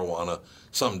child Marijuana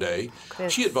someday.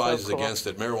 It's She advises so cool. against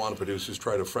it. Marijuana producers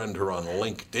try to friend her on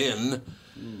LinkedIn.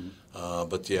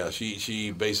 But yeah,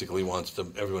 she basically wants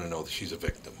everyone to know that she's a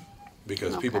victim.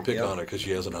 Because people pick on her because she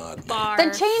has an odd name. Bar.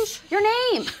 Then change your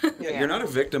name. Yeah, you're not a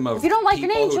victim of If you don't like your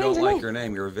people name, who change don't your like name. your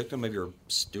name. You're a victim of your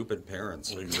stupid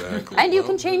parents. Exactly. And you Well,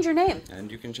 can change your name.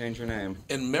 And you can change your name.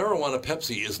 And Marijuana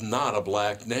Pepsi is not a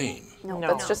black name. No, No.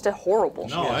 that's just a horrible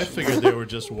No, name. I figured they were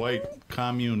just white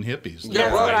commune hippies. Yeah,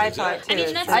 That's what right, I exactly. thought too. I mean,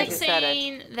 as that's soon as like you said it.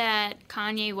 saying that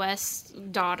Kanye West's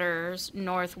daughter's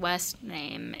Northwest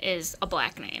name is a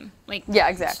black name. Like, Yeah,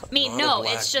 exactly. I mean, Not a no,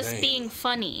 black it's just name. being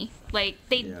funny. Like,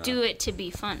 they Yeah. do it to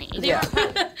be funny. Yeah.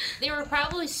 They were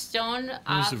probably stoned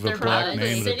off if a their black butt, name,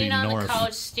 it'd be sitting on North. the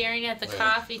couch, staring at the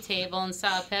coffee table, and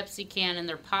saw a Pepsi can in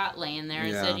their pot laying there,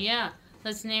 and Yeah. said, "Yeah,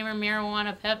 let's name her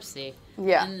Marijuana Pepsi."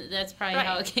 Yeah. And that's probably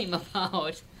how it came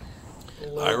about.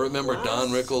 I remember Don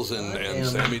Rickles and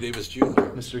Sammy Davis Jr.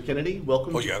 Mr. Kennedy,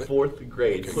 welcome Oh, you to got it? 4th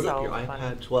grade. Okay. Put up So your funny.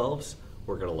 iPad 12s.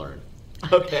 We're going to learn.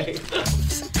 Okay.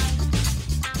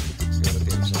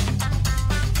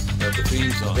 Got the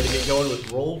theme song. We're going to get going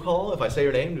with roll call. If I say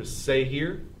your name, just say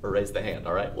here or raise the hand,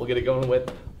 all right? We'll get it going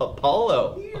with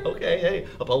Apollo. Okay, hey.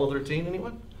 Apollo 13,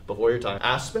 anyone? Before your time.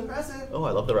 Aspen? Present. Oh,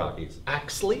 I love the Rockies.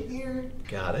 Axley? Here.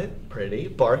 Got it. Pretty.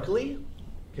 Barkley?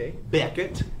 Okay.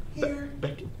 Beckett? Here.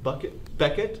 Beckett. Bucket.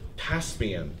 Beckett?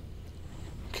 Caspian.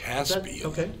 Is that- Caspian.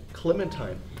 Okay.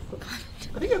 Clementine.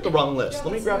 I think I have the wrong list.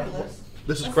 Let me grab the list.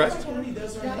 This is correct?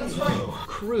 Those are names.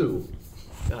 Crew.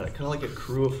 Got it. Kind of like a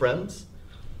crew of friends.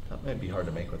 That might be hard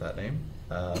to make with that name.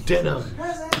 Denim.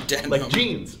 Present. Like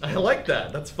jeans. I like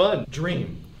that. That's fun.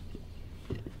 Dream.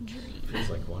 Feels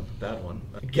like one. That one.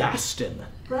 Gaston.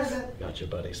 Present. Gotcha,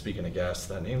 buddy. Speaking of gas,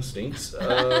 that name stinks.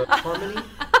 Harmony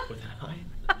with an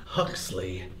I.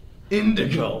 Huxley.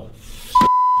 Indigo.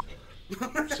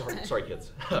 sorry,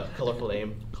 kids. Colorful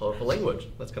name, colorful language.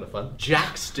 That's kind of fun.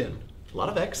 Jackston. A lot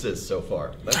of X's so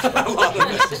far. That's fun. A lot of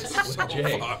X's With so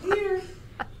J. far. Here.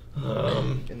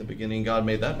 In the beginning, God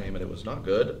made that name, and it was not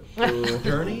good.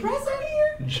 Journey?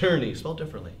 Journey, spelled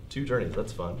differently. 2 journeys,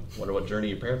 that's fun. Wonder what journey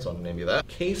your parents want to name you that.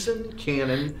 Kaysen,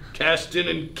 Cannon, Cashton,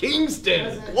 and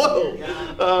Kingston.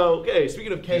 Whoa! Okay,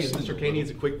 speaking of K's, Mr. K needs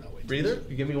a quick breather.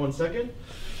 You give me 1 second.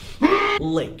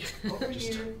 Lake.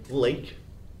 Just Lake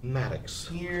Maddox.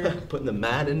 Here. Putting the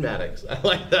mad in Maddox. I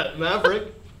like that.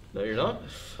 Maverick. No, you're not.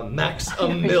 Max a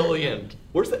million.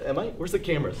 Where's the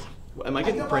cameras? Am I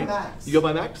getting framed? You go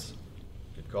by Max?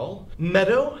 Good call.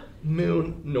 Meadow,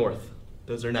 Moon, North.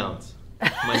 Those are nouns.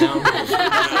 My nouns.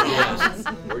 Yes.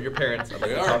 Or your parents. I'd like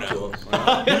to talk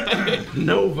to them.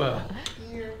 Nova.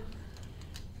 Here.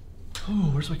 Oh,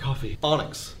 where's my coffee?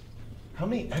 Onyx. How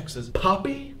many X's?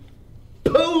 Poppy?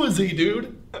 Posy,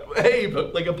 dude. Hey,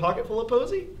 but like a pocket full of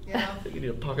Posy? Yeah. I think you need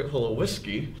a pocket full of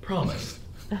whiskey. Promise.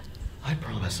 I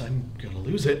promise I'm gonna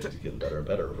lose it. It's getting better and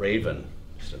better. Raven.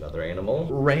 Just another animal.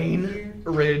 Rain. Here.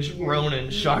 Ridge.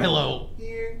 Ronan. Shiloh.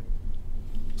 Here.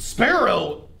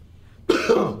 Sparrow.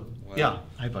 Yeah.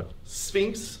 Hi, bud.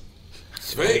 Sphinx.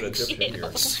 Sphinx.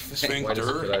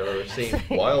 Sphincter. I've ever seen.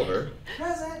 Wilder.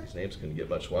 His name's gonna get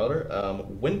much wilder.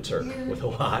 Winter with a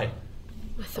Y.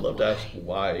 I love to ask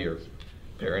why your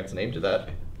parents named you that.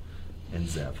 And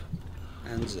Zev.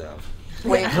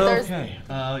 Wait, there's... Okay.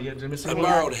 I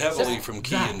borrowed heavily from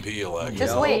Key and Peele, actually.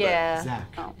 Just wait. Yeah. Zach.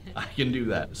 Oh. I can do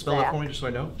that. Spell it for me just so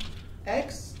I know.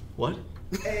 X. What?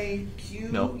 A Q.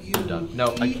 No, I'm done.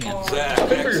 No, I can't. Zach.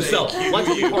 Think for yourself. Mine's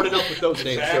will be hard enough with those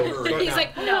names. So He's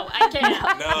like, no, I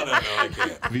can't. No, I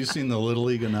can't. Have you seen the Little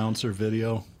League announcer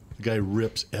video? The guy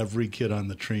rips every kid on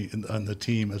the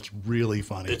team. It's really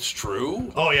funny. It's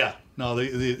true? Oh, yeah. No,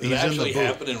 he's it actually in the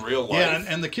happened in real life? Yeah,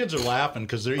 and the kids are laughing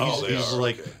because he's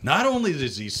like, okay. Not only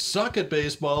does he suck at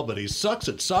baseball, but he sucks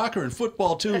at soccer and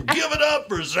football, too. Give it up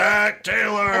for Zach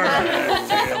Taylor!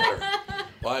 Taylor.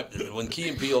 Well, when Key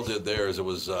and Peele did theirs, it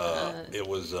was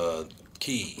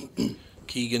Key.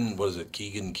 Keegan, what is it?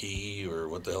 Keegan Key or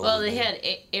what the hell? Well, they had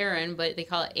Aaron, but they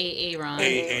call it Aaron.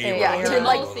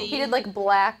 Yeah, he did like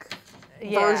black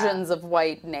versions of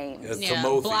white names. Yeah,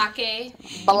 Balake.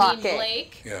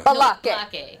 Blake. Yeah.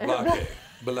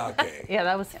 Balake. Yeah,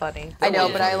 that was funny. I know,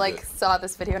 but I saw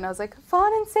this video and I was like,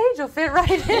 Fawn and Sage will fit right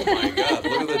in. Oh my God!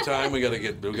 Look at the time. We got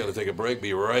to take a break.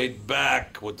 Be right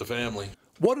back with the family.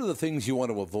 What are the things you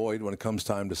want to avoid when it comes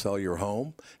time to sell your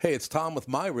home? Hey, it's Tom with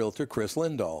my realtor, Chris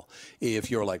Lindahl.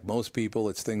 If you're like most people,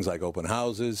 it's things like open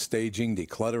houses, staging,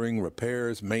 decluttering,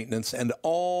 repairs, maintenance, and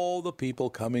all the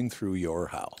people coming through your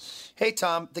house. Hey,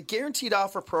 Tom, the Guaranteed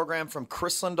Offer program from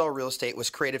Chris Lindahl Real Estate was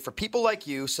created for people like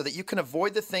you so that you can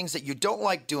avoid the things that you don't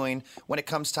like doing when it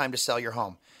comes time to sell your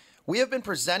home. We have been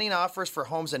presenting offers for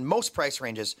homes in most price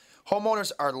ranges.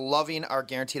 Homeowners are loving our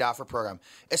Guaranteed Offer program,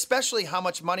 especially how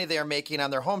much money they are making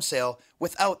on their home sale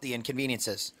without the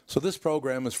inconveniences. So this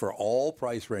program is for all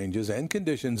price ranges and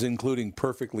conditions, including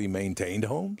perfectly maintained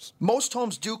homes? Most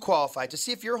homes do qualify. To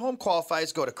see if your home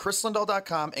qualifies, go to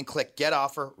chrislindahl.com and click Get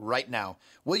Offer right now.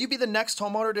 Will you be the next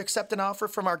homeowner to accept an offer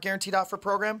from our Guaranteed Offer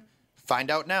program? Find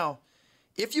out now.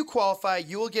 If you qualify,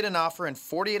 you will get an offer in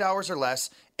 48 hours or less,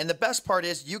 and the best part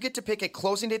is you get to pick a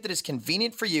closing date that is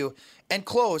convenient for you and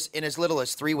close in as little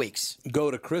as 3 weeks. Go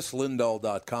to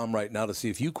chrislindahl.com right now to see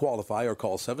if you qualify or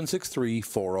call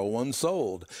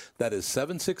 763-401-SOLD. That is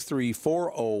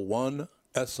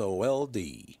 763-401-SOLD.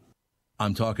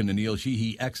 I'm talking to Neil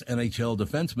Sheehy, ex-NHL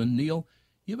defenseman. Neil,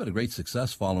 you've had a great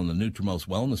success following the Nutrimost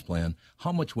Wellness Plan.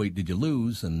 How much weight did you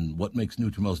lose, and what makes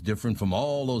Nutrimost different from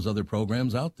all those other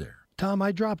programs out there? Tom,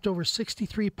 I dropped over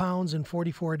 63 pounds in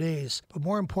 44 days, but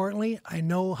more importantly, I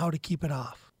know how to keep it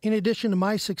off. In addition to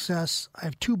my success, I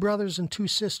have 2 brothers and 2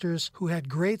 sisters who had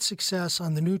great success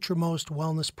on the Nutrimost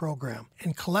Wellness Program,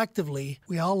 and collectively,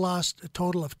 we all lost a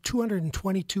total of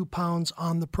 222 pounds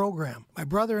on the program. My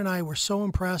brother and I were so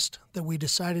impressed that we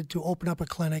decided to open up a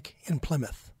clinic in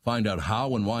Plymouth. Find out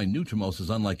how and why Nutrimost is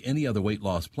unlike any other weight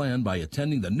loss plan by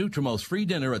attending the Nutrimost free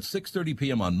dinner at 6:30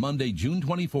 p.m. on Monday, June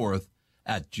 24th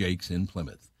at Jake's in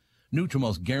Plymouth.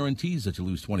 Nutrimost guarantees that you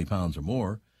lose 20 pounds or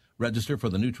more. Register for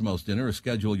the Nutrimost dinner or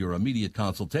schedule your immediate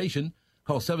consultation.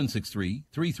 Call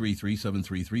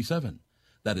 763-333-7337.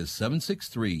 That is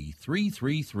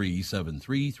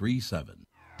 763-333-7337.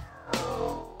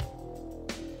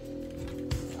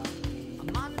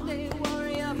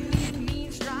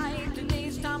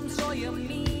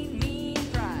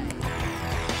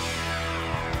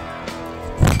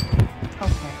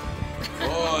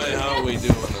 Boy, how are we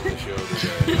doing on the show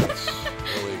today? That's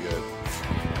really good.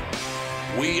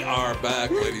 We are back,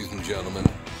 ladies and gentlemen.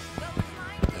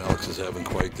 Alex is having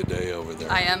quite the day over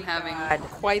there. I am having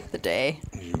quite the day.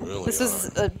 You really This are.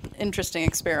 is an interesting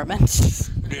experiment.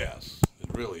 Yes, it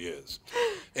It really is.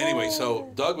 Anyway,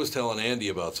 so Doug was telling Andy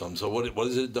about something. So what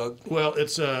is it, Doug? Well,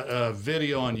 it's a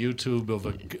video on YouTube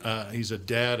of he's a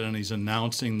dad and he's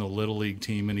announcing the Little League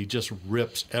team, and he just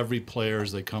rips every player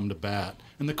as they come to bat.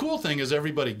 And the cool thing is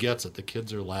everybody gets it. The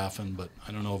kids are laughing, but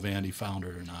I don't know if Andy found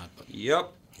it or not. But.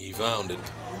 Yep. He found it.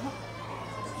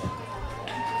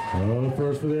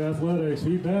 First for the Athletics,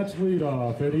 he bats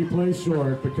leadoff, and he plays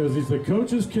short because he's the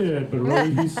coach's kid, but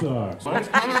really he sucks. Let's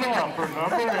put it up for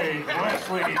number 8,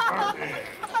 Wesley Burton.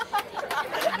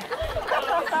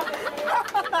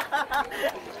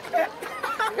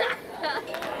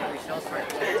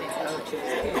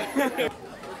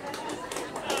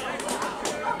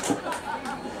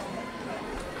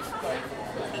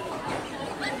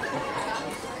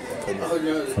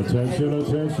 Attention,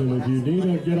 attention, if you need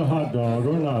to get a hot dog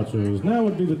or nachos, now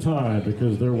would be the time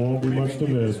because there won't be much to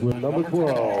miss with number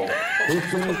 12. There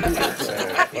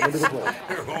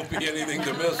won't be anything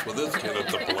to miss with this kid at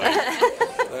the plate.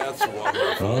 That's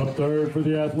wonderful. Up third for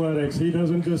the Athletics, he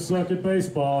doesn't just suck at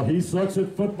baseball, he sucks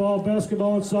at football,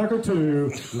 basketball, and soccer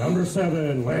too. Number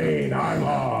 7, Lane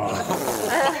Imhoff.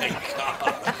 Oh my God.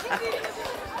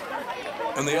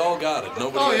 And they all got it.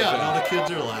 Nobody. Oh yeah, now the kids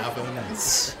are laughing.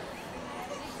 That's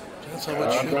how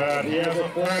much. Not bad. He has a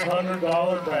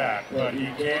 $400 bat, but he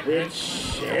can't hit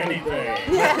anything.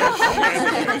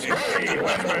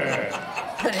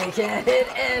 He can't hit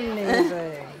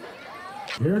anything.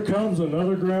 Here comes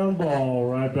another ground ball.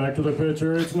 Right back to the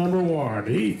pitcher. It's number 1,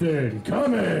 Ethan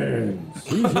Cummins.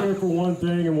 He's here for one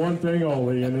thing and one thing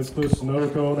only, and it's the snow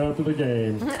cone after the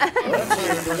game. Let's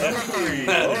hear for number 3.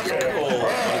 That's cool.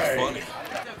 That's funny.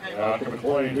 After the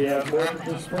plate, he has more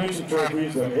participation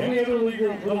trophies than any other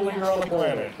little leaguer on the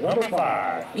planet. Number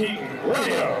 5, Keaton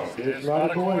Williams. It's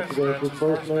not a coincidence his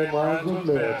first name rhymes with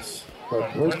Mitts. But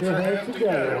put your hands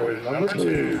together with number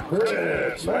 2,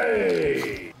 Chris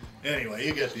May. Anyway,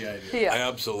 you get the idea. Yeah.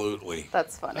 Absolutely.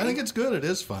 That's funny. I think it's good. It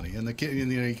is funny, and the kid,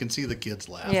 you can see the kids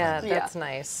laughing. Yeah, that's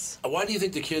nice. Why do you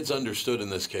think the kids understood in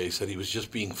this case that he was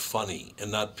just being funny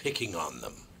and not picking on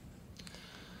them?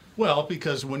 Well,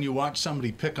 because when you watch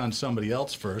somebody pick on somebody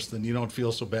else first, then you don't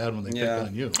feel so bad when they pick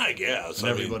on you. I guess. And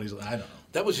everybody's, I don't know.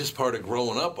 That was just part of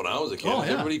growing up when I was a kid. Oh,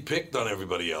 yeah. Everybody picked on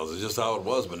everybody else. It's just how it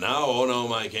was. But now, oh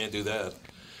no, I can't do that.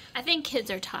 I think kids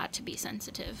are taught to be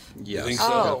sensitive. Yes. You think so?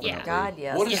 Oh, Yeah. God,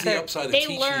 yes. What is the upside of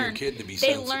teaching your kid to be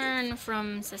sensitive? They learn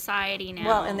from society now.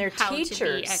 Well, and their how to be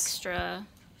teachers. extra.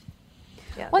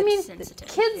 Yeah. Well, I mean,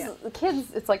 sensitive.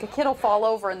 kids, it's like a kid will fall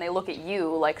over and they look at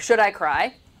you like, should I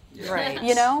cry? Right.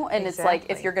 You know? And it's like,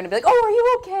 if you're going to be like, oh, are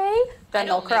you okay? Then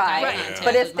they'll cry. Right.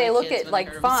 But if they look at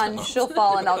like fun, she'll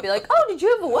fall and I'll be like, oh, did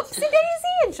you have a whoopsie daisy?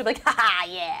 And she'll be like, ha,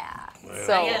 yeah.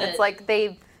 So I get it's it. like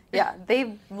they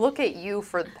look at you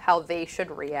for how they should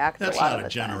react. That's a lot not of a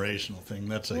the time. generational thing.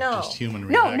 That's No. just human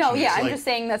reaction. No, yeah, It's I'm like, just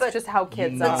saying that's just how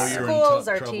kids know are. you're in Schools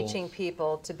are trouble. teaching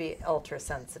people to be ultra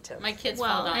sensitive. My kids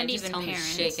Well, fall down and just even tell me to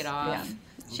parents. shake it off. Yeah.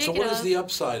 Shake So it what is off. the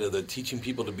upside of the teaching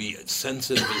people to be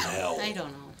sensitive as hell? I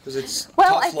don't know. Because it's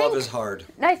Well, tough I love think- is hard.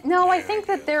 I think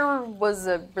that there was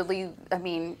a really, I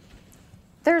mean,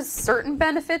 there's certain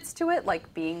benefits to it,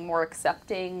 like being more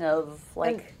accepting of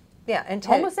like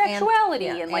homosexuality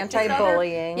and like just other-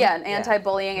 anti-bullying. Yeah, and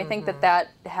anti-bullying. I think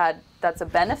that's a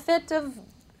benefit of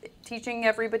teaching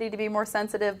everybody to be more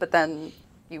sensitive. But then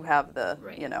you have the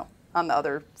on the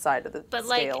other side of the But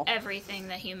scale. like everything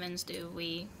that humans do,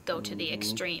 we go to the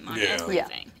extreme on Yeah.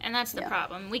 everything, Yeah. and that's the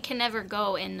problem. We can never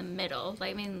go in the middle.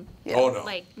 Like, I mean, Oh, no.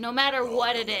 like no matter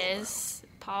what it is,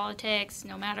 politics,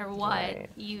 no matter what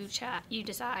you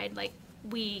decide, like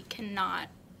we cannot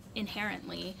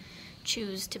inherently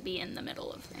choose to be in the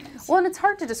middle of things. Well, and it's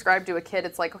hard to describe to a kid.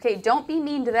 It's like, okay, don't be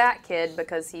mean to that kid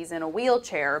because he's in a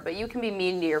wheelchair, but you can be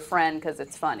mean to your friend because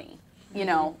it's funny. You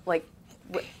know, like.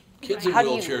 Kids in how do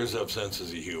you- wheelchairs have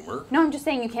senses of humor. No, I'm just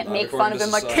saying you can't Not make fun according of to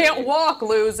him like, society. can't walk,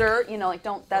 loser. You know, like,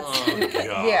 don't, that's. Oh, God.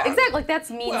 Yeah. Exactly, like,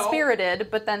 that's mean-spirited,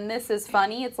 but then this is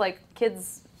funny. It's like,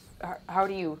 kids, how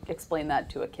do you explain that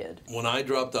to a kid? When I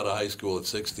dropped out of high school at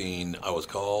 16, I was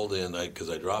called in because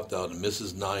I dropped out, and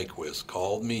Mrs. Nyquist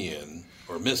called me in,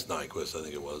 or Miss Nyquist, I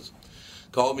think it was,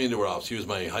 called me into her office. She was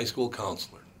my high school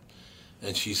counselor.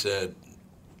 And she said,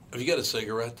 have you got a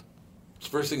cigarette? The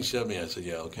first thing she said to me, I said,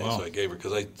 yeah, okay. Wow. So I gave her,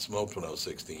 because I smoked when I was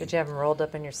 16. Did you have them rolled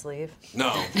up in your sleeve?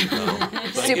 No.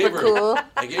 So Super cool.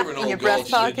 I gave her an In old your gold. breast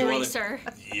She said, pocket? Greaser.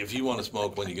 if you want to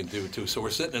smoke one, you can do it too. So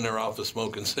we're sitting in her office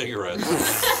smoking cigarettes.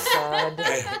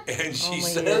 and she Only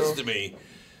says you. to me,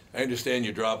 I understand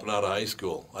you're dropping out of high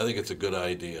school. I think it's a good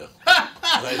idea.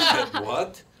 And I said,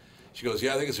 what? She goes,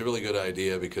 yeah, I think it's a really good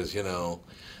idea because, you know,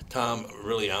 Tom,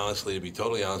 really honestly, to be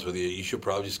totally honest with you, you should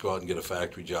probably just go out and get a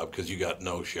factory job because you got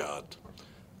no shot.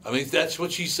 I mean, that's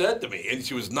what she said to me, and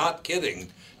she was not kidding.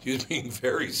 She was being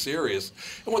very serious.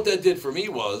 And what that did for me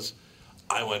was,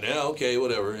 I went, yeah, okay,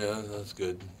 whatever, yeah, that's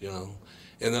good, you know.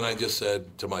 And then I just said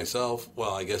to myself,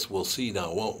 well, I guess we'll see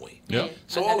now, won't we? Yeah.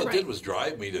 So all it did was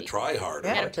drive me to try harder.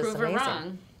 You got to prove her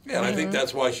wrong. Yeah, and I think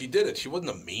that's why she did it. She wasn't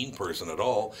a mean person at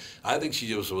all. I think she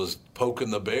just was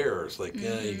poking the bear. It's like,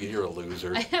 yeah, you're a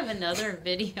loser. I have another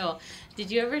video. Did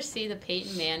you ever see the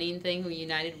Peyton Manning thing with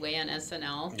United Way on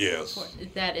SNL? Yes.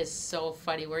 That is so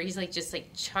funny, where he's like just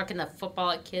like chucking the football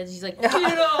at kids. He's like, get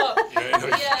up!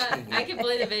 Yeah, I can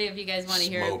play the video if you guys want to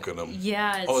hear it. Smoking them.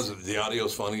 Yeah. Oh, is it, the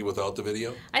audio's funny without the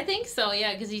video? I think so,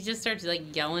 yeah, because he just starts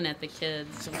like yelling at the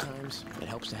kids. Sometimes it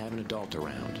helps to have an adult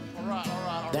around.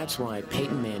 That's why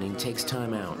Peyton Manning takes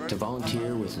time out to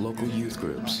volunteer with local youth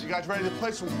groups. You guys ready to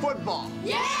play some football?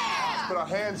 Yeah! Let's put our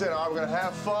hands in. All right, we're gonna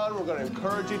have fun. We're gonna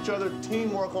encourage each other.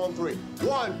 Teamwork on 3.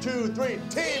 1, 2, 3.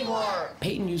 Teamwork!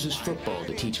 Peyton uses football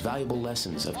to teach valuable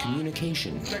lessons of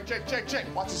communication. Check, check, check, check.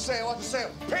 Watch the sail, watch the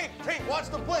sail. Pink, pink, watch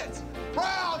the blitz.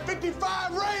 Brown,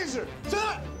 55 razor.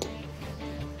 Set.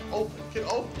 Open, kid,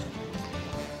 open.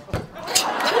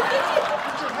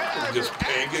 Just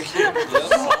paying a kid.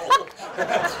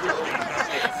 That's really nice.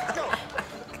 Let's go.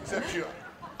 Except you.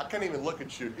 I can't even look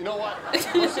at you. You know what? Let's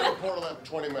sit in the portal for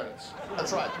 20 minutes.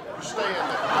 That's right. You stay in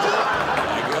there.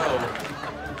 There you go.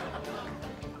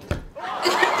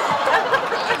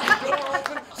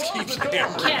 Keep the door open.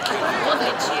 Can't look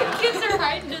at you. Kids are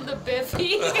hiding in the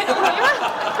biffy. Okay,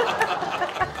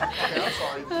 I'm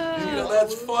sorry.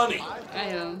 That's funny.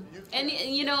 I know. And,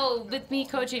 you know, with me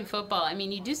coaching football, I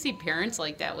mean, you do see parents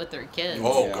like that with their kids.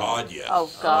 Oh, God, yes. Oh,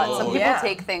 God. Oh, Some people yeah.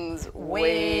 take things Way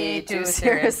way too too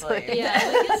seriously. Yeah,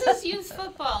 like, this is youth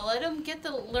football. Let them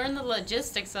learn the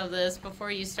logistics of this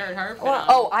before you start harping on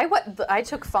Oh, I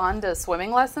took Fonda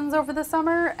swimming lessons over the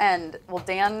summer, and, well,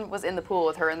 Dan was in the pool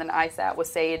with her, and then I sat with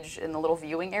Sage in the little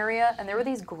viewing area, and there were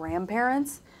these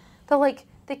grandparents that, like,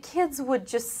 the kids would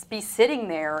just be sitting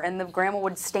there, and the grandma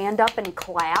would stand up and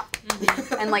clap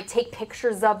and, like, take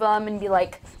pictures of them and be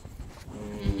like,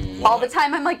 all the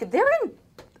time. I'm like,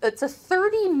 it's a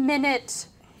 30-minute,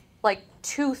 like,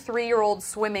 2-3-year-old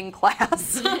swimming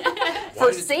class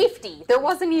for safety. There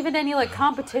wasn't even any, like,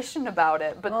 competition about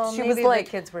it, but Well, she maybe was like,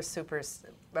 the kids were super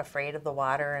afraid of the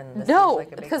water, and this no, was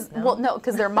like a big,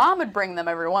 because their mom would bring them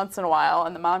every once in a while,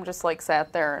 and the mom just like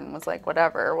sat there and was like,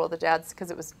 whatever. Well, the dad's,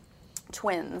 because it was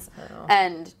twins,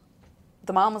 and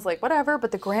the mom was like, whatever,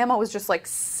 but the grandma was just like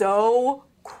so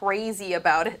crazy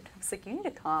about it. I was like, you need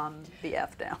to calm the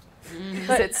F down.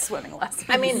 Because it's swimming lessons.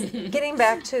 I mean, getting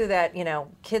back to that, you know,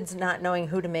 kids not knowing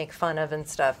who to make fun of and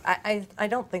stuff, I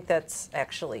don't think that's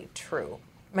actually true.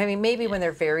 I mean, maybe when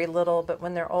they're very little, but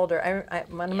when they're older,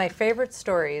 one of my favorite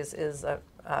stories is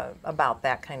about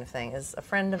that kind of thing. Is a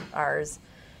friend of ours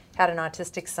had an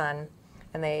autistic son,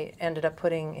 and they ended up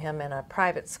putting him in a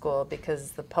private school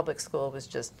because the public school was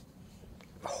just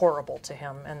horrible to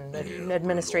him, and the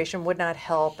administration would not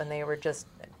help, and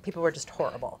people were just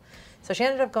horrible. So she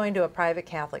ended up going to a private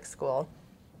Catholic school,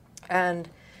 and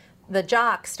the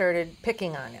jocks started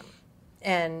picking on him.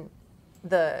 And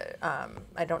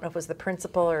I don't know if it was the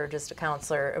principal or just a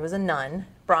counselor, it was a nun,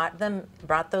 brought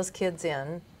those kids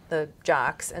in, the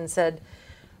jocks, and said,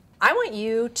 I want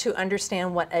you to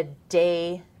understand what a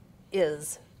day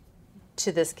is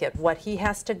to this kid, what he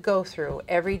has to go through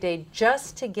every day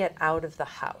just to get out of the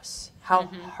house, how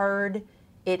hard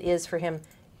it is for him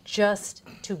just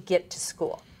to get to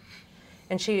school.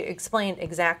 And she explained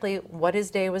exactly what his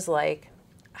day was like,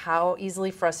 how easily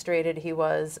frustrated he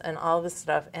was, and all this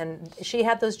stuff. And she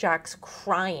had those jocks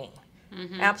crying,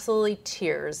 absolutely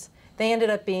tears. They ended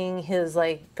up being his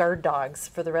like guard dogs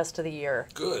for the rest of the year.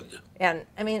 Good. And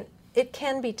I mean, it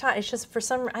can be taught. It's just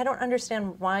I don't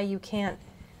understand why you can't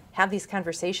have these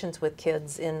conversations with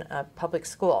kids in a public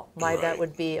school. Why that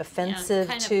would be offensive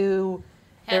to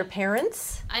their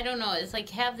parents. I don't know. It's like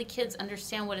have the kids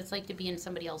understand what it's like to be in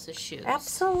somebody else's shoes.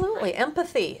 Absolutely.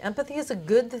 Empathy. Empathy is a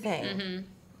good thing.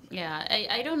 Yeah.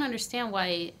 I don't understand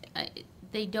why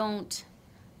they don't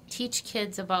teach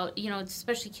kids about,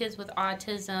 especially kids with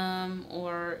autism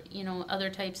or, other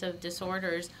types of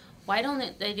disorders. Why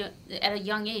don't they, at a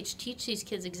young age, teach these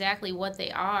kids exactly what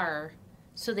they are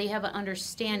so they have an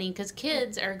understanding? Because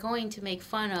kids are going to make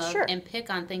fun of and pick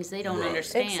on things they don't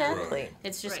understand. Exactly.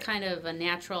 It's just kind of a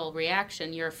natural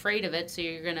reaction. You're afraid of it, so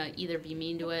you're going to either be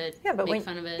mean to it, make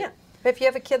fun of it. Yeah. If you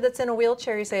have a kid that's in a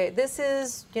wheelchair, you say, this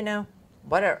is,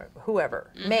 whatever, whoever,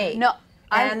 May. No.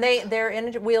 And they're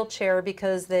in a wheelchair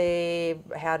because they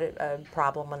had a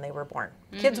problem when they were born.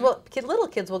 Little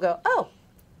kids will go, oh,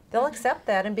 they'll accept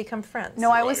that and become friends.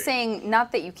 No, I was saying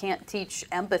not that you can't teach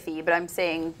empathy, but I'm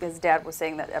saying his dad was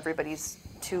saying that everybody's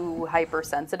too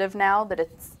hypersensitive now, that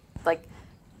it's like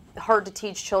hard to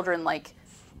teach children. Like,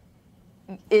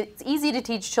 it's easy to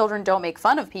teach children don't make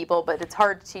fun of people, but it's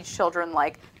hard to teach children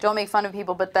like don't make fun of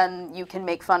people, but then you can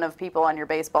make fun of people on your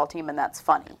baseball team and that's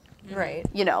funny. Right.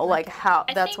 You know, like how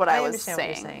I that's think- what I was understand what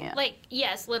you're saying. saying. Yeah. Like,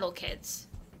 yes, little kids.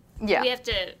 Yeah. We have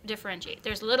to differentiate.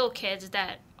 There's little kids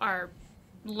that are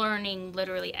learning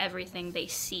literally everything they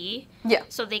see. Yeah.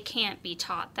 So they can't be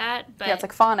taught that. But Yeah, it's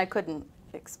like Fawn, I couldn't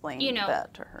explain you know,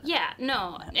 that to her. Yeah,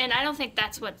 no, and I don't think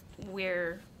that's what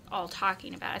we're all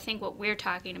talking about. I think what we're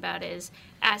talking about is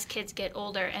as kids get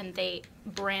older and they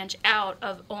branch out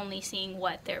of only seeing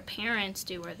what their parents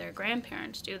do or their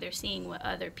grandparents do, they're seeing what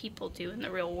other people do in the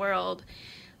real world.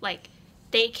 Like,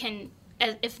 they can,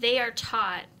 if they are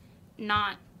taught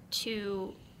not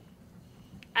to,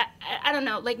 I don't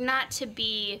know, like not to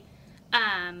be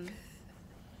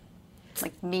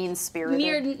like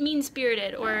mean-spirited.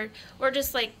 Mean-spirited or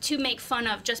just like to make fun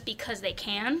of just because they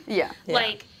can. Yeah.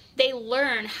 Like, they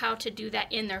learn how to do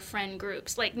that in their friend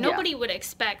groups. Like, nobody would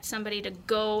expect somebody to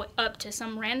go up to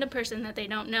some random person that they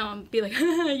don't know and be like,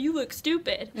 you look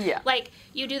stupid. Yeah. Like,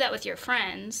 you do that with your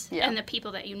friends and the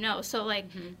people that you know. So, like,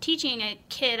 teaching a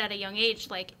kid at a young age,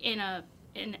 like, in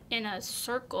a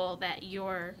circle that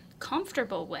you're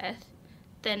comfortable with,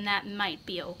 then that might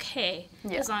be okay,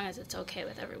 as long as it's okay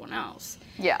with everyone else.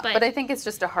 Yeah, but I think it's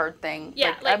just a hard thing.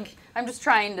 Yeah, I'm just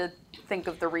trying to think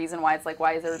of the reason why it's like,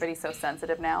 why is everybody so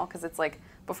sensitive now? Because it's like,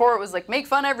 before it was like, make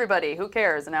fun of everybody, who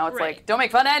cares? And now it's like, don't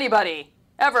make fun of anybody,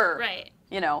 ever. Right.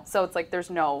 You know, so it's like, there's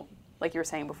no, like you were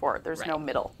saying before, there's no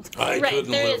middle. I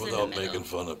couldn't live without making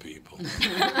fun of people.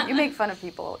 You make fun of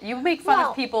people. You make fun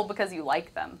of people because you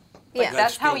like them. Like, Yeah.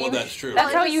 that's how Well, you. that's true.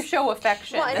 That's how you show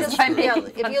affection. Well, and is just, by yeah, making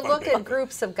if fun you of look people. at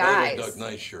groups of There you guys, go,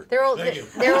 nice shirt. there will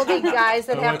be guys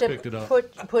that Oh, have I picked it to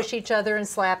up. push each other and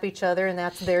slap each other, and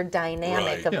that's their dynamic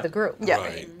Right. of Yeah. the group. Yeah.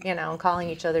 Right. You know, and calling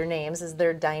each other names is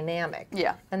their dynamic.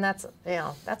 Yeah. And that's, you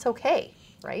know, that's okay,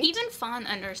 right? Even Fawn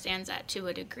understands that to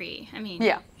a degree. I mean,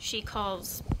 Yeah. she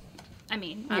calls, I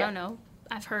mean, I Yeah. don't know.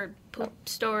 I've heard poop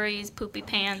stories, poopy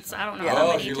pants. I don't know Yeah. how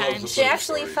Oh, many she loves the times. She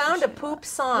actually found a poop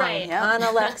song Right. on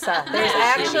Alexa. There's Yeah.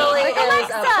 actually Like, is a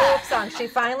Alexa! poop song. She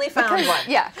finally found one.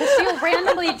 Yeah, because she'll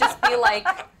randomly just be like,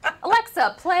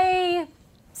 Alexa, play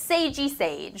Sagey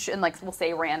Sage. And like we'll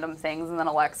say random things, and then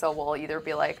Alexa will either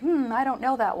be like, I don't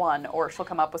know that one, or she'll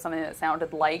come up with something that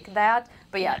sounded like that.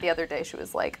 But yeah, the other day she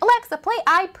was like, Alexa, play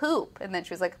I Poop. And then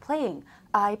she was like, playing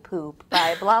I Poop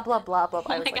by blah, blah, blah, blah.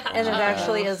 I was like, And it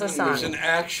actually is a song. There's an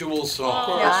actual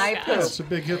song. Yeah, I gosh. poop. That's a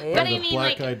big hit But by I the mean,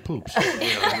 Black like- Eyed Poops. Yeah,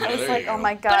 I was there like, you oh go.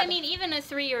 my God. But I mean, even a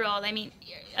 3-year-old, I mean,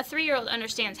 a 3-year-old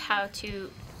understands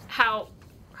how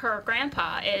her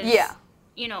grandpa is, Yeah.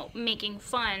 you know, making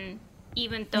fun,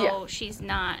 even though Yeah. she's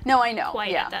not No, I know.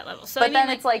 quite yeah. at that level. So but I mean, then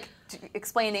like, it's like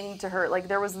explaining to her, like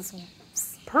there was this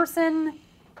person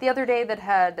the other day that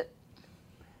had,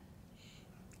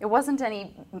 it wasn't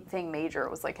anything major. It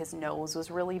was like his nose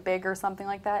was really big or something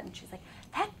like that. And she's like,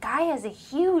 that guy has a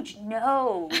huge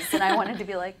nose. And I wanted to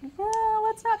be like, no,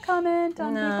 let's not comment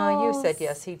on No, you people's- said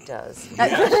yes, he does.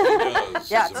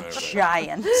 Yeah, it's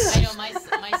giant. I know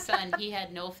my son, he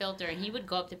had no filter, and he would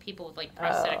go up to people with like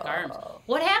prosthetic arms.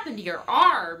 What happened to your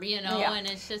arm? You know, Yeah. and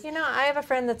it's just You know, I have a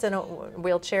friend that's in a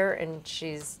wheelchair, and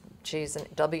she's a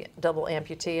double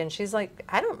amputee, and she's like,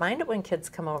 I don't mind it when kids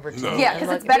come over to me. Yeah, And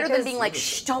because it's look- better than because- being like,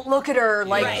 shh, don't look at her.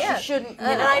 Like, Yeah. she shouldn't. You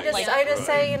And know, I just like-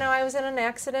 say, you know, I was in an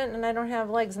accident and I don't have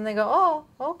legs, and they go, oh,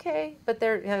 okay, but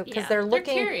they're because Yeah, they're they're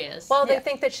looking. curious. Well, they Yeah.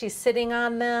 think that she's sitting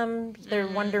on them. They're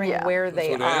wondering Yeah. where That's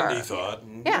they what are. Andy thought.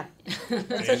 Yeah.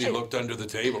 Andy looked under the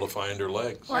table to find her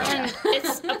legs. well, and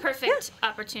it's a perfect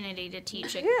opportunity to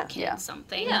teach a kid Yeah.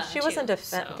 something. Yeah. She wasn't too,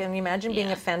 offended. so. Can you imagine being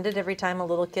yeah. offended every time a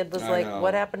little kid was I like, know.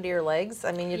 "What happened to your legs?"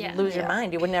 I mean, you'd Yeah. lose your Yeah.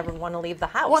 mind. You would never want to leave the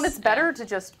house. Well, and it's better to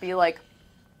just be like,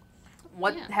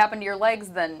 what Yeah. happened to your legs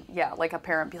than, yeah, like a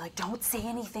parent be like, don't say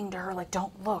anything to her, like,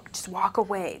 don't look, just walk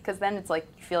away. Because then it's like,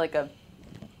 you feel like a,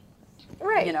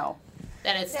 right. you know,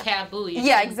 that it's taboo. You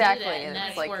Yeah, shouldn't do exactly, that, and and it's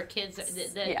that's like- where kids.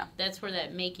 yeah. That's where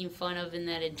that making fun of and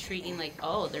that intriguing, like,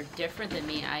 oh, they're different than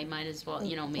me. I might as well,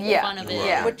 you know, make Yeah. fun of it. Right.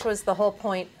 Yeah. Which was the whole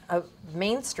point of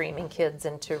mainstreaming kids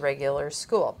into regular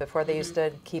school. Before they used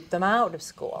to keep them out of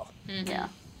school. yeah.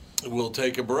 We'll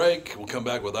take a break. We'll come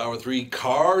back with Hour 3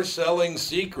 car selling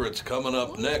secrets coming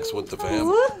up next with the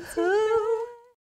family.